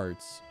best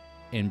parts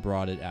and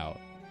brought it out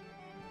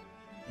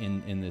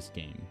in this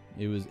game.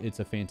 It's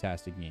a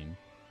fantastic game.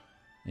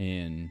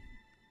 And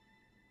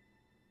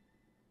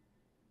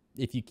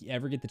if you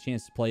ever get the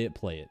chance to play it,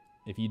 play it.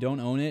 If you don't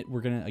own it,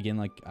 we're gonna, again,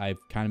 like I've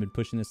kind of been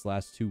pushing this the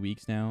last 2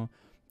 weeks now.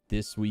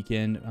 This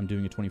weekend, I'm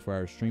doing a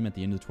 24-hour stream. At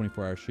the end of the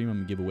 24-hour stream, I'm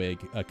gonna give away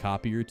a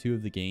copy or two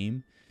of the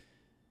game.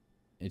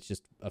 It's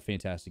just a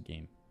fantastic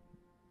game.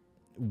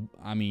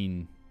 I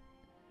mean,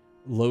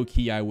 low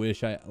key, I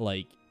wish I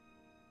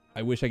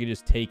could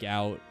just take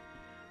out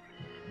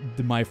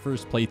my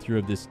first playthrough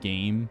of this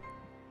game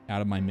out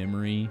of my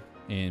memory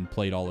and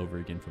play it all over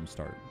again from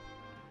start.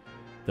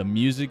 The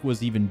music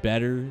was even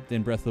better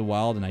than Breath of the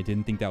Wild, and I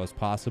didn't think that was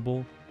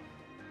possible.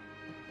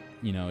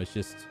 It's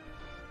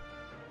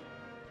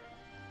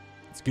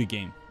a good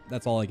game.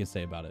 That's all I can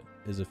say about it.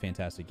 It's a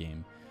fantastic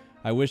game.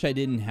 I wish I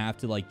didn't have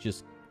to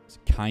just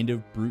kind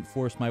of brute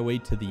force my way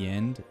to the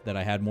end, that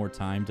I had more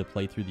time to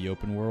play through the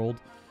open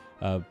world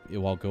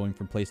while going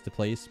from place to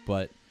place.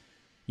 But,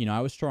 I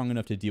was strong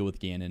enough to deal with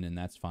Ganon, and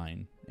that's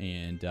fine.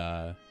 And,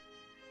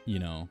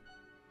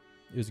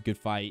 it was a good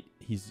fight.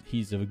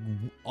 He's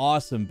an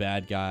awesome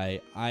bad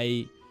guy.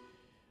 I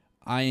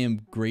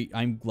am great.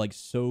 I'm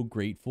so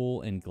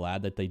grateful and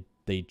glad that they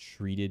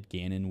treated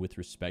Ganon with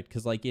respect.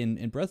 Because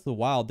in Breath of the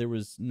Wild, there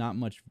was not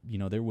much,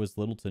 there was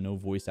little to no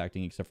voice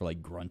acting except for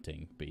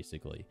grunting,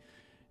 basically.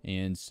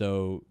 And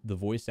so the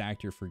voice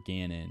actor for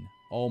Ganon,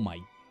 oh my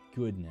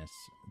goodness,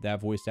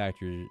 that voice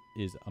actor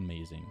is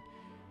amazing.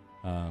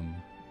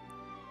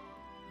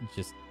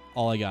 Just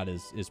all I got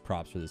is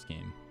props for this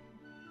game.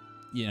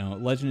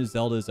 Legend of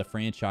Zelda is a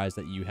franchise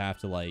that you have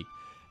to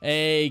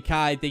Hey,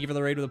 Kai, thank you for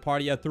the raid with the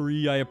party at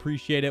 3. I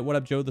appreciate it. What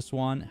up, Joe the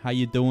Swan? How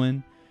you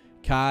doing?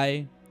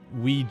 Kai,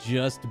 we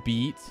just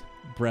beat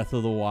Breath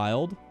of the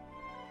Wild.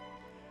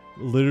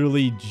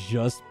 Literally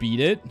just beat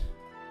it.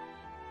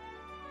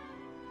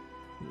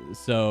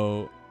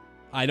 So,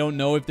 I don't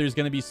know if there's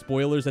going to be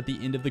spoilers at the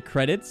end of the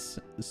credits.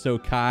 So,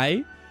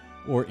 Kai,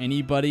 or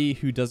anybody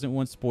who doesn't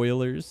want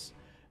spoilers,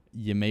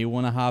 you may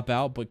want to hop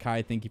out. But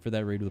Kai, thank you for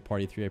that raid with the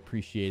party 3. I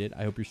appreciate it.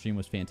 I hope your stream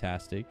was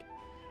fantastic.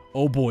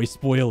 Oh boy,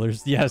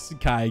 spoilers. Yes,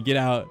 Kai, get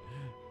out.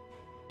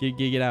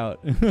 Get out.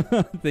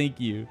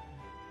 Thank you.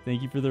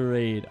 Thank you for the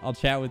raid. I'll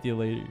chat with you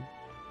later.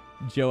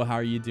 Joe, how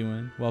are you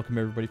doing? Welcome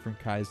everybody from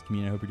Kai's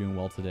community. I hope you're doing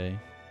well today.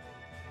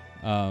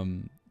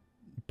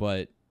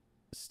 But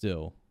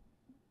still,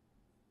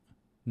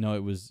 no,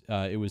 it was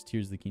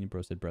Tears of the Kingdom.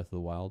 Bro said Breath of the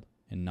Wild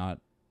and not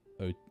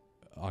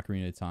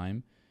Ocarina of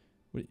Time.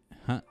 What?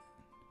 Huh?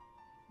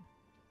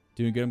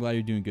 Doing good. I'm glad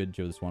you're doing good,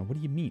 Joe. This one. What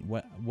do you mean?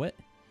 What?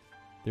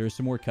 There are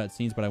some more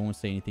cutscenes, but I won't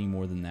say anything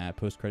more than that.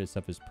 Post-credit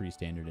stuff is pretty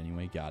standard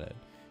anyway. Got it.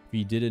 If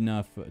you did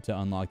enough to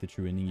unlock the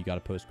true ending, you got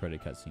a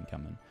post-credit cutscene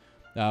coming.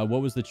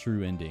 What was the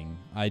true ending?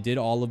 I did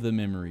all of the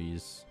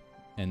memories,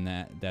 and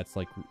that's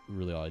like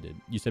really all I did.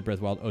 You said Breath of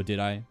the Wild. Oh, did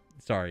I?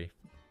 Sorry.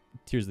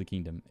 Tears of the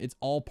Kingdom. It's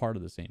all part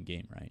of the same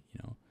game, right? You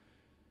know,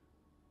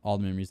 all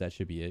the memories. That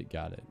should be it.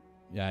 Got it.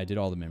 Yeah, I did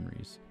all the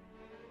memories.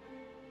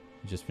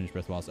 Just finished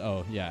Breath of the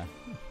Wild. Oh, yeah.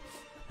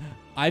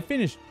 I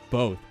finished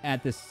both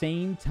at the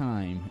same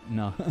time.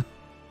 No.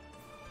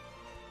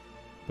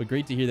 But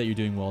great to hear that you're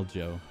doing well,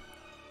 Joe.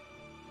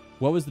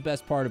 What was the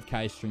best part of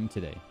Kai's stream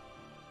today?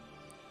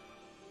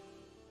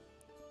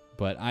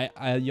 But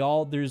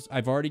y'all,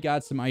 I've already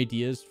got some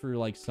ideas for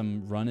like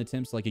some run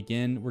attempts. Like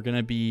again, we're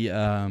gonna be,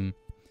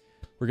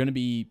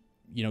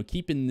 you know,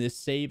 keeping this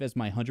save as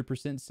my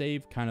 100%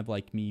 save, kind of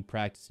like me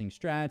practicing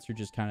strats or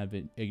just kind of,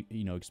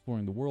 you know,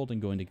 exploring the world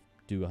and going to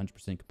do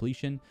 100%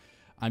 completion.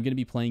 I'm going to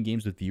be playing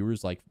games with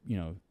viewers like, you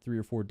know, 3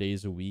 or 4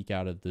 days a week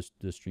out of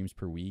the streams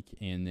per week.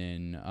 And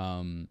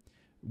then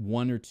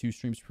 1 or 2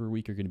 streams per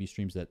week are going to be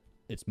streams that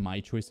it's my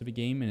choice of a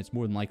game. And it's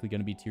more than likely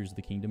going to be Tears of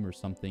the Kingdom or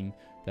something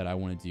that I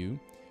want to do.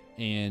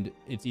 And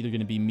it's either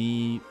going to be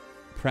me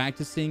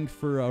practicing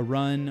for a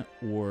run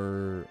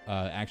or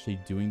actually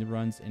doing the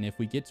runs. And if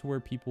we get to where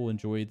people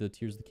enjoy the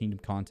Tears of the Kingdom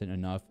content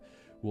enough,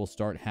 we'll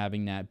start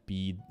having that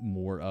be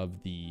more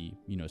of the,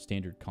 you know,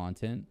 standard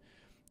content.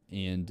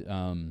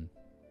 And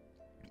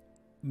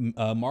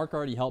Mark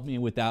already helped me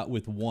with that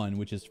with one,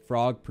 which is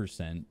frog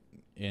percent.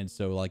 And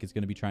so like it's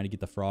going to be trying to get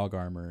the frog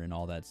armor and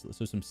all that.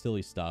 So some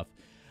silly stuff.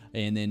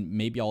 And then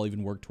maybe I'll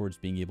even work towards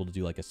being able to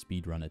do like a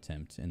speed run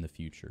attempt in the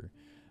future.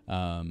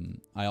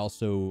 I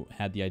also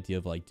had the idea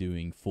of like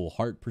doing full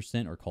heart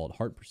percent, or called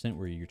heart percent,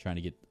 where you're trying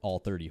to get all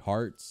 30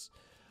 hearts.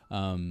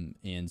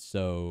 And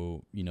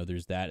so, you know,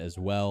 there's that as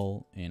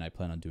well. And I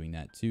plan on doing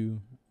that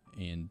too.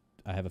 And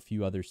I have a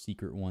few other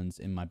secret ones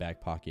in my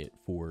back pocket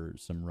for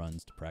some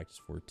runs to practice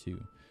for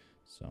too.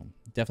 So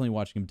definitely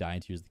watching him die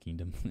in Tears of the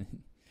Kingdom.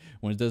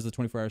 When it does the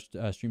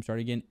 24-hour stream start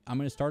again, I'm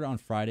going to start it on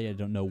Friday. I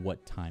don't know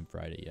what time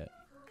Friday yet.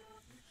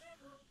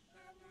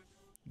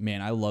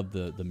 Man, I love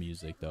the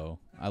music though.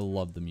 I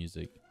love the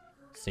music.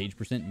 Sage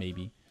percent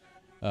maybe.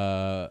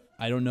 I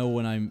don't know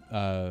when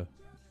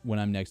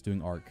I'm next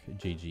doing Arc,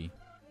 JG.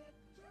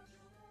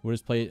 We'll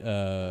just play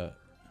it.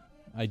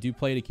 I do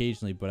play it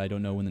occasionally, but I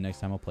don't know when the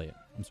next time I'll play it.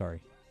 I'm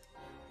sorry.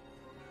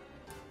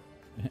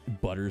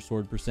 Butter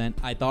sword percent.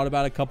 I thought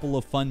about a couple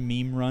of fun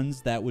meme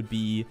runs that would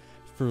be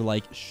for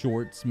like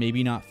shorts,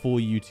 maybe not full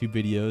YouTube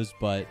videos,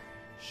 but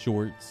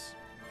shorts.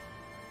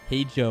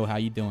 Hey Joe, how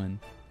you doing?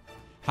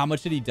 How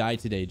much did he die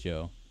today,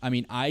 Joe? I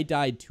mean, I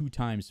died 2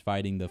 times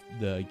fighting the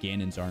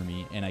Ganon's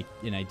army, and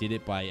I did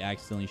it by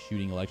accidentally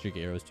shooting electric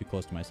arrows too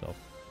close to myself.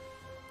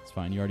 It's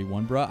fine. You already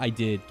won, bruh. I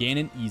did.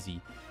 Ganon, easy.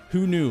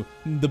 Who knew?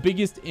 The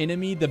biggest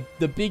enemy, the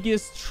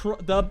biggest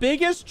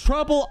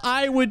trouble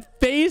I would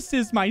face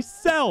is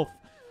myself.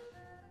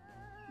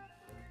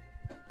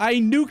 I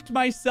nuked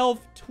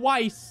myself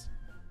twice.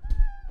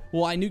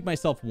 Well, I nuked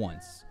myself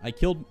once.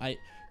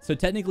 So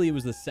technically it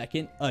was the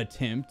second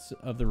attempt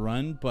of the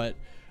run, but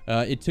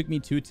it took me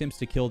 2 attempts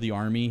to kill the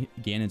army,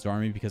 Ganon's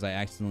army, because I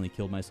accidentally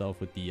killed myself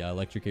with the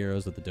electric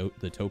arrows with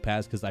the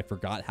topaz, because I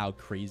forgot how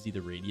crazy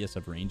the radius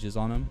of range is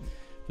on them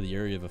for the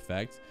area of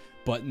effect.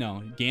 But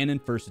no,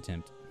 Ganon first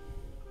attempt.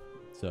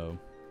 So,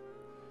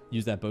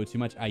 use that bow too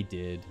much? I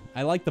did.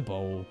 I like the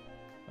bow.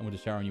 I went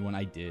to shower on you one.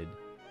 I did.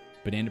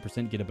 Banana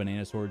percent, get a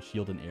banana sword,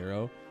 shield, and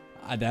arrow.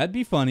 That'd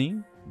be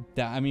funny.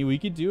 I mean, we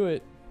could do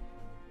it.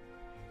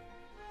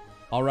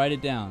 I'll write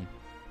it down.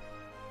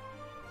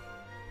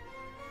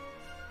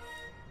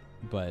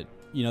 But,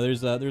 you know,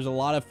 there's a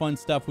lot of fun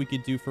stuff we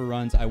could do for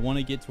runs. I want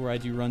to get to where I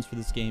do runs for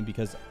this game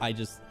because I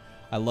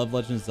love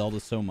Legend of Zelda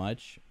so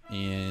much.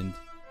 And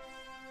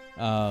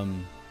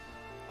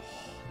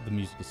the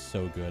music is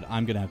so good.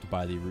 I'm gonna have to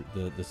buy the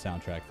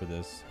soundtrack for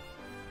this.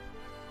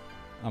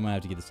 I'm gonna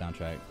have to get the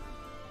soundtrack.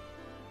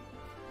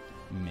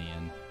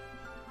 Man,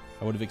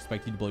 I would have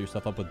expected you to blow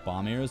yourself up with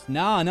bomb arrows.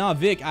 Nah,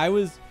 Vic. By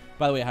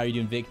the way, how are you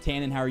doing, Vic?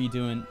 Tannen, how are you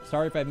doing?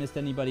 Sorry if I've missed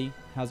anybody.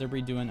 How's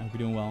everybody doing? I hope you're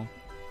doing well.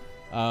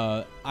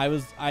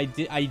 I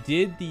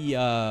did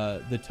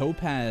the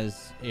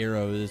topaz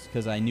arrows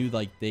because I knew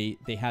like they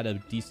had a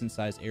decent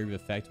sized area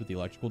of effect with the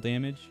electrical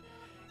damage,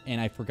 and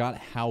I forgot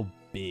how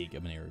big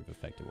of an area of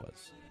effect it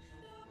was.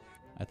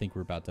 I think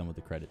we're about done with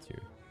the credits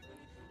here.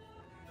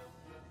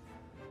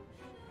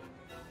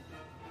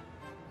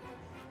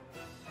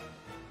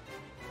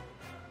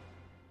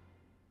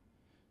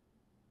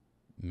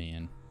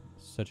 Man,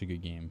 such a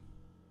good game.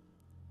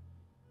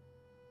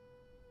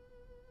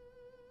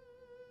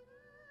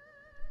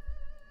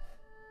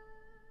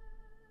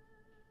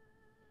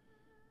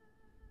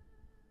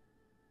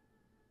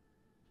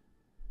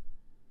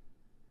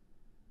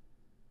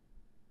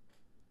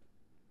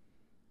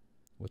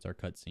 What's our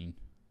cutscene?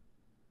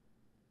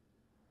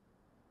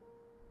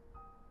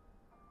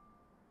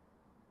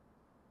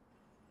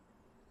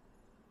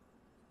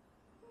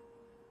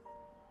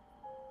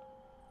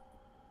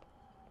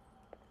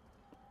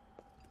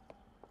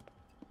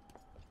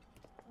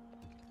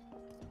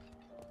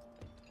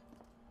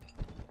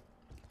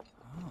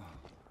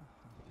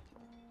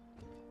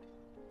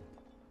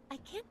 I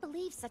can't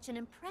believe such an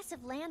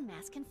impressive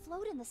landmass can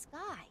float in the sky.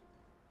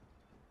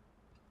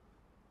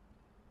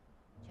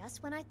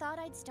 Just when I thought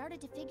I'd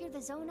started to figure the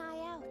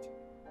Zonai out.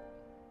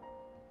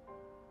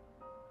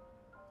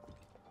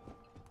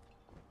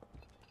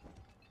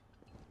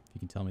 You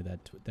can tell me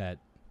that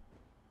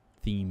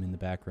theme in the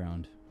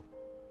background.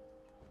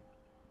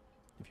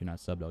 If you're not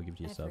subbed, I'll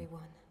give you a sub.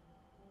 Everyone,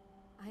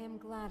 I am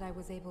glad I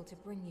was able to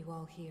bring you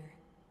all here.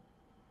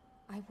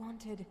 I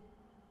wanted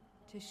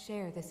to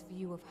share this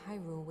view of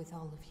Hyrule with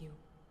all of you.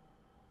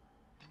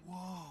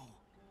 Whoa.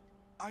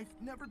 I've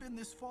never been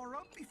this far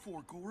up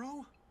before,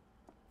 Goro.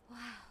 Wow,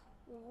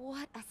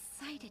 what a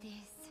sight it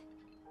is.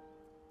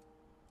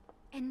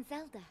 And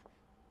Zelda,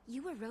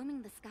 you were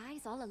roaming the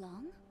skies all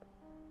along?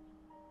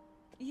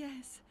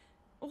 Yes,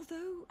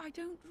 although I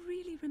don't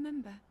really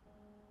remember.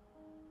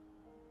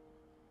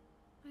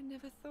 I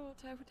never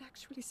thought I would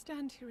actually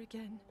stand here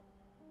again.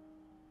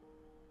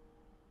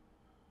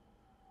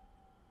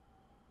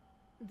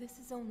 This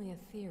is only a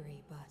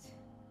theory,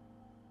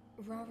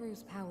 but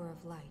Raru's power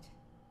of light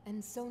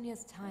and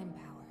Sonia's time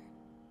power.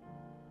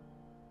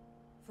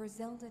 For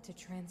Zelda to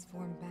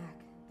transform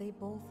back, they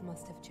both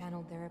must have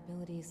channeled their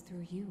abilities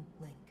through you,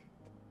 Link.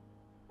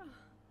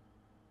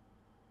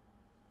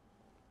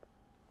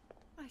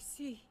 I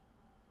see.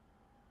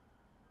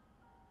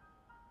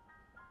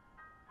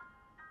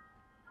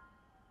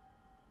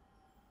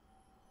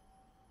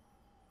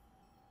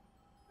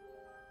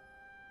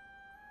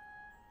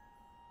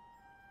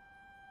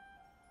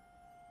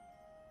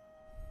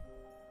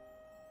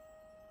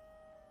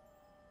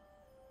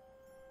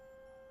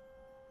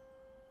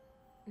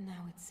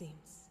 Now it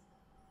seems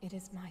it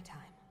is my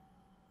time.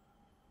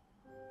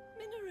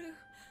 Minoru!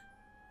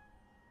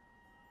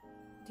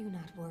 Do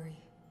not worry.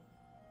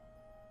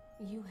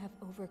 You have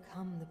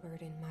overcome the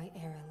burden my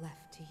era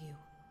left to you.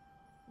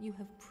 You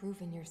have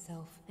proven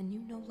yourself, and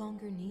you no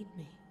longer need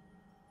me.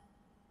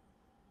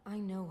 I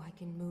know I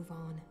can move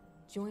on,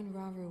 join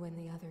Raru and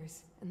the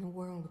others, and the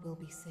world will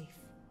be safe.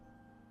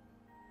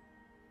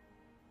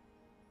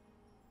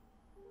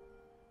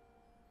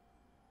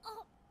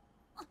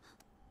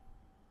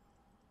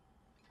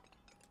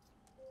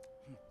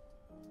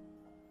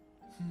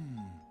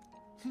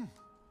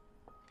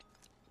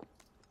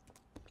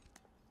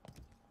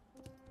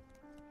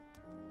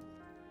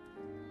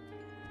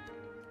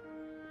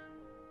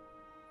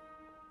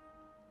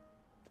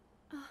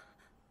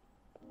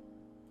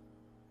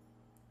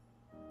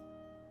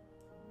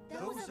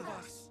 Those of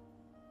us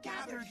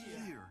gathered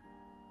here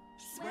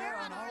swear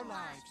on our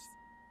lives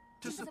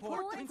to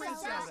support the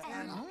princess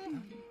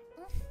and...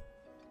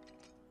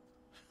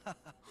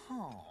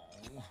 Oh.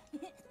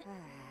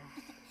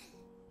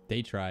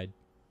 They tried.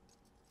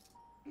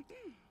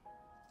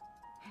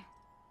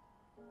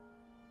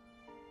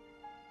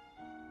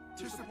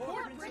 To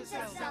support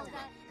Princess Zelda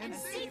and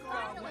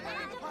safeguard the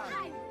land of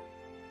Hyrule.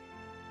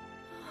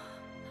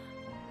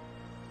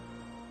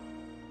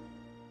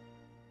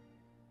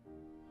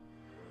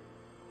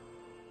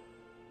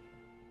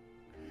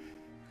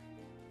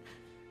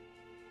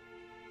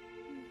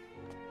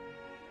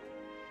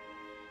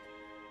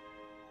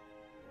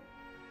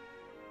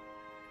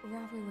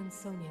 Raru and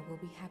Sonia will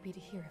be happy to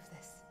hear of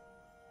this.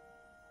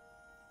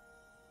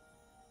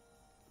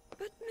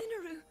 But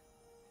Minoru!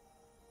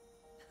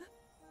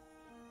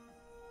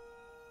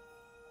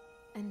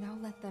 And I'll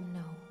let them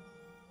know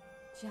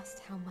just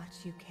how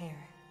much you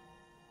care.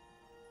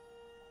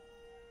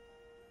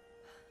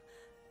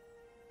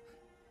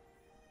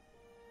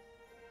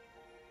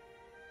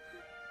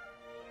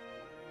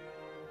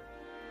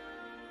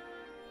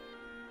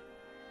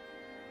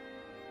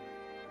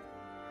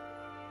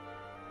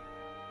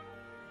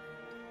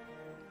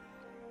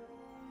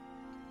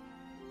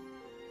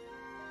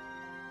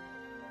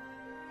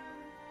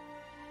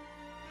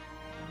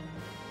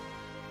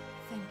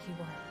 Thank you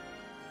all.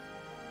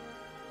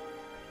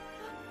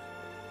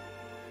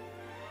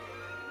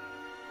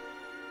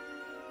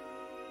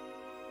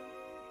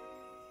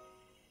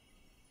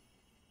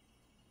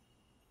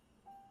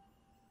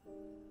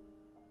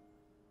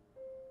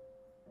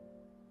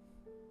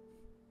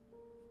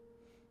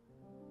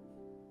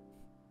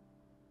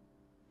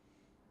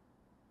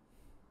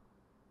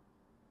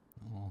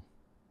 Oh.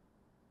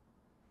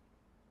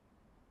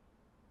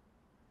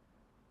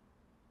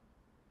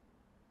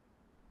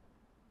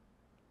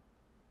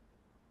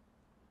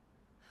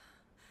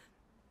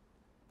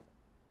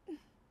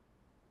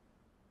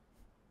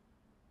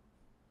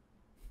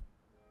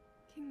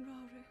 King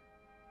Raru,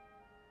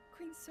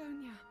 Queen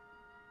Sonia,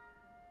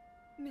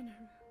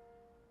 Minoru.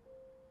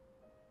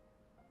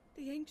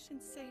 The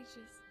ancient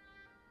sages.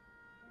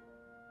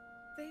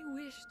 They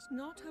wished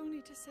not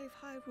only to save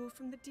Hyrule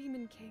from the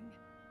Demon King,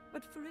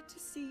 but for it to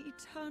see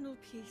eternal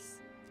peace.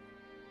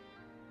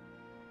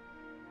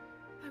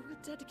 will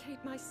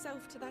dedicate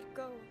myself to that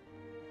goal.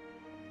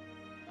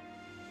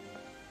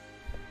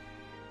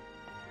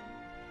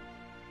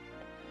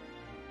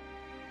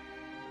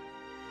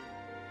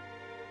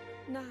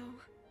 Now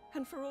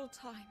and for all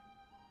time.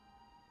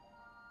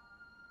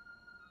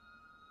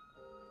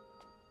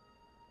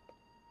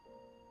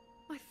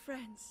 My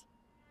friends,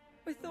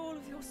 with all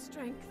of your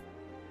strength,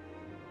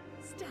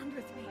 stand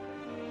with me.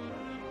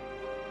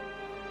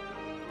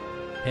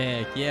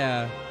 Heck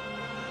yeah.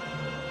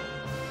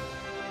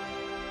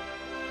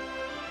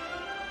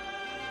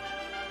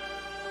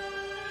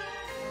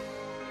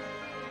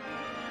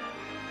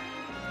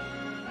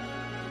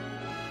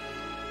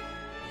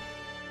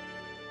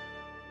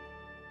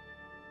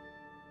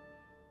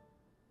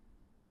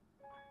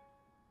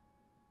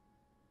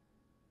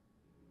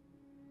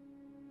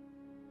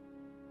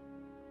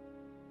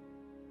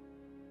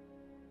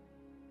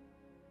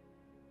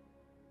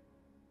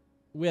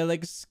 Well,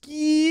 excuse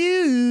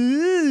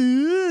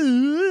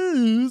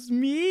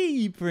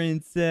me,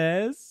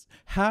 princess.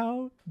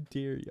 How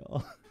dare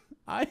y'all?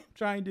 I'm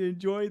trying to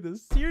enjoy the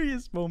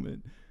serious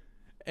moment.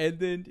 And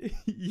then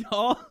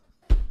y'all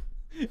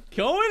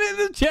going in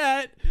the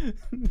chat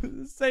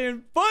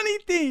saying funny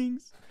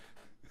things.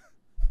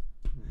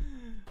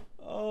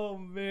 Oh,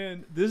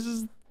 man. This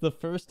is the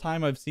first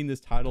time I've seen this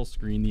title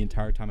screen the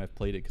entire time I've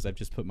played it because I've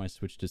just put my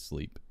Switch to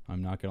sleep.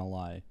 I'm not going to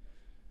lie.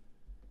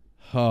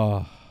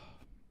 Oh.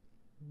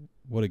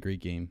 What a great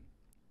game.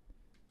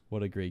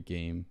 What a great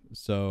game.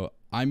 So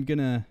I've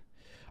kind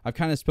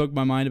of spoke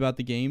my mind about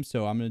the game,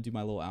 so I'm going to do my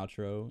little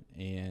outro,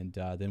 and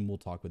then we'll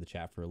talk with the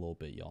chat for a little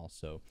bit, y'all.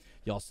 So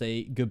y'all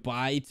say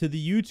goodbye to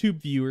the YouTube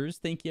viewers.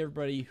 Thank you,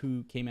 everybody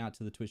who came out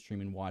to the Twitch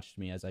stream and watched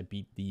me as I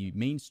beat the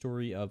main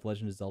story of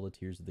Legend of Zelda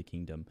Tears of the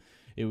Kingdom.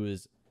 It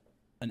was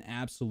an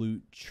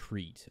absolute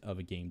treat of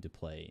a game to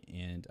play,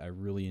 and I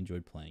really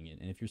enjoyed playing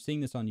it. And if you're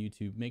seeing this on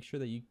YouTube, make sure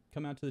that you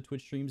come out to the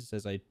Twitch streams,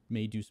 as I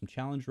may do some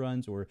challenge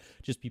runs or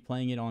just be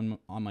playing it on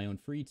my own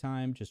free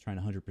time, just trying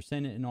to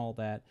 100% it and all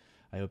that.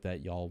 I hope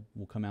that y'all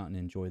will come out and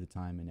enjoy the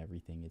time and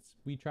everything.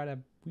 We try to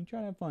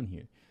have fun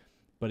here.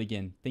 But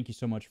again, thank you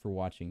so much for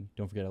watching.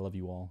 Don't forget I love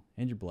you all,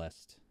 and you're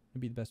blessed,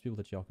 and be the best people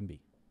that y'all can be.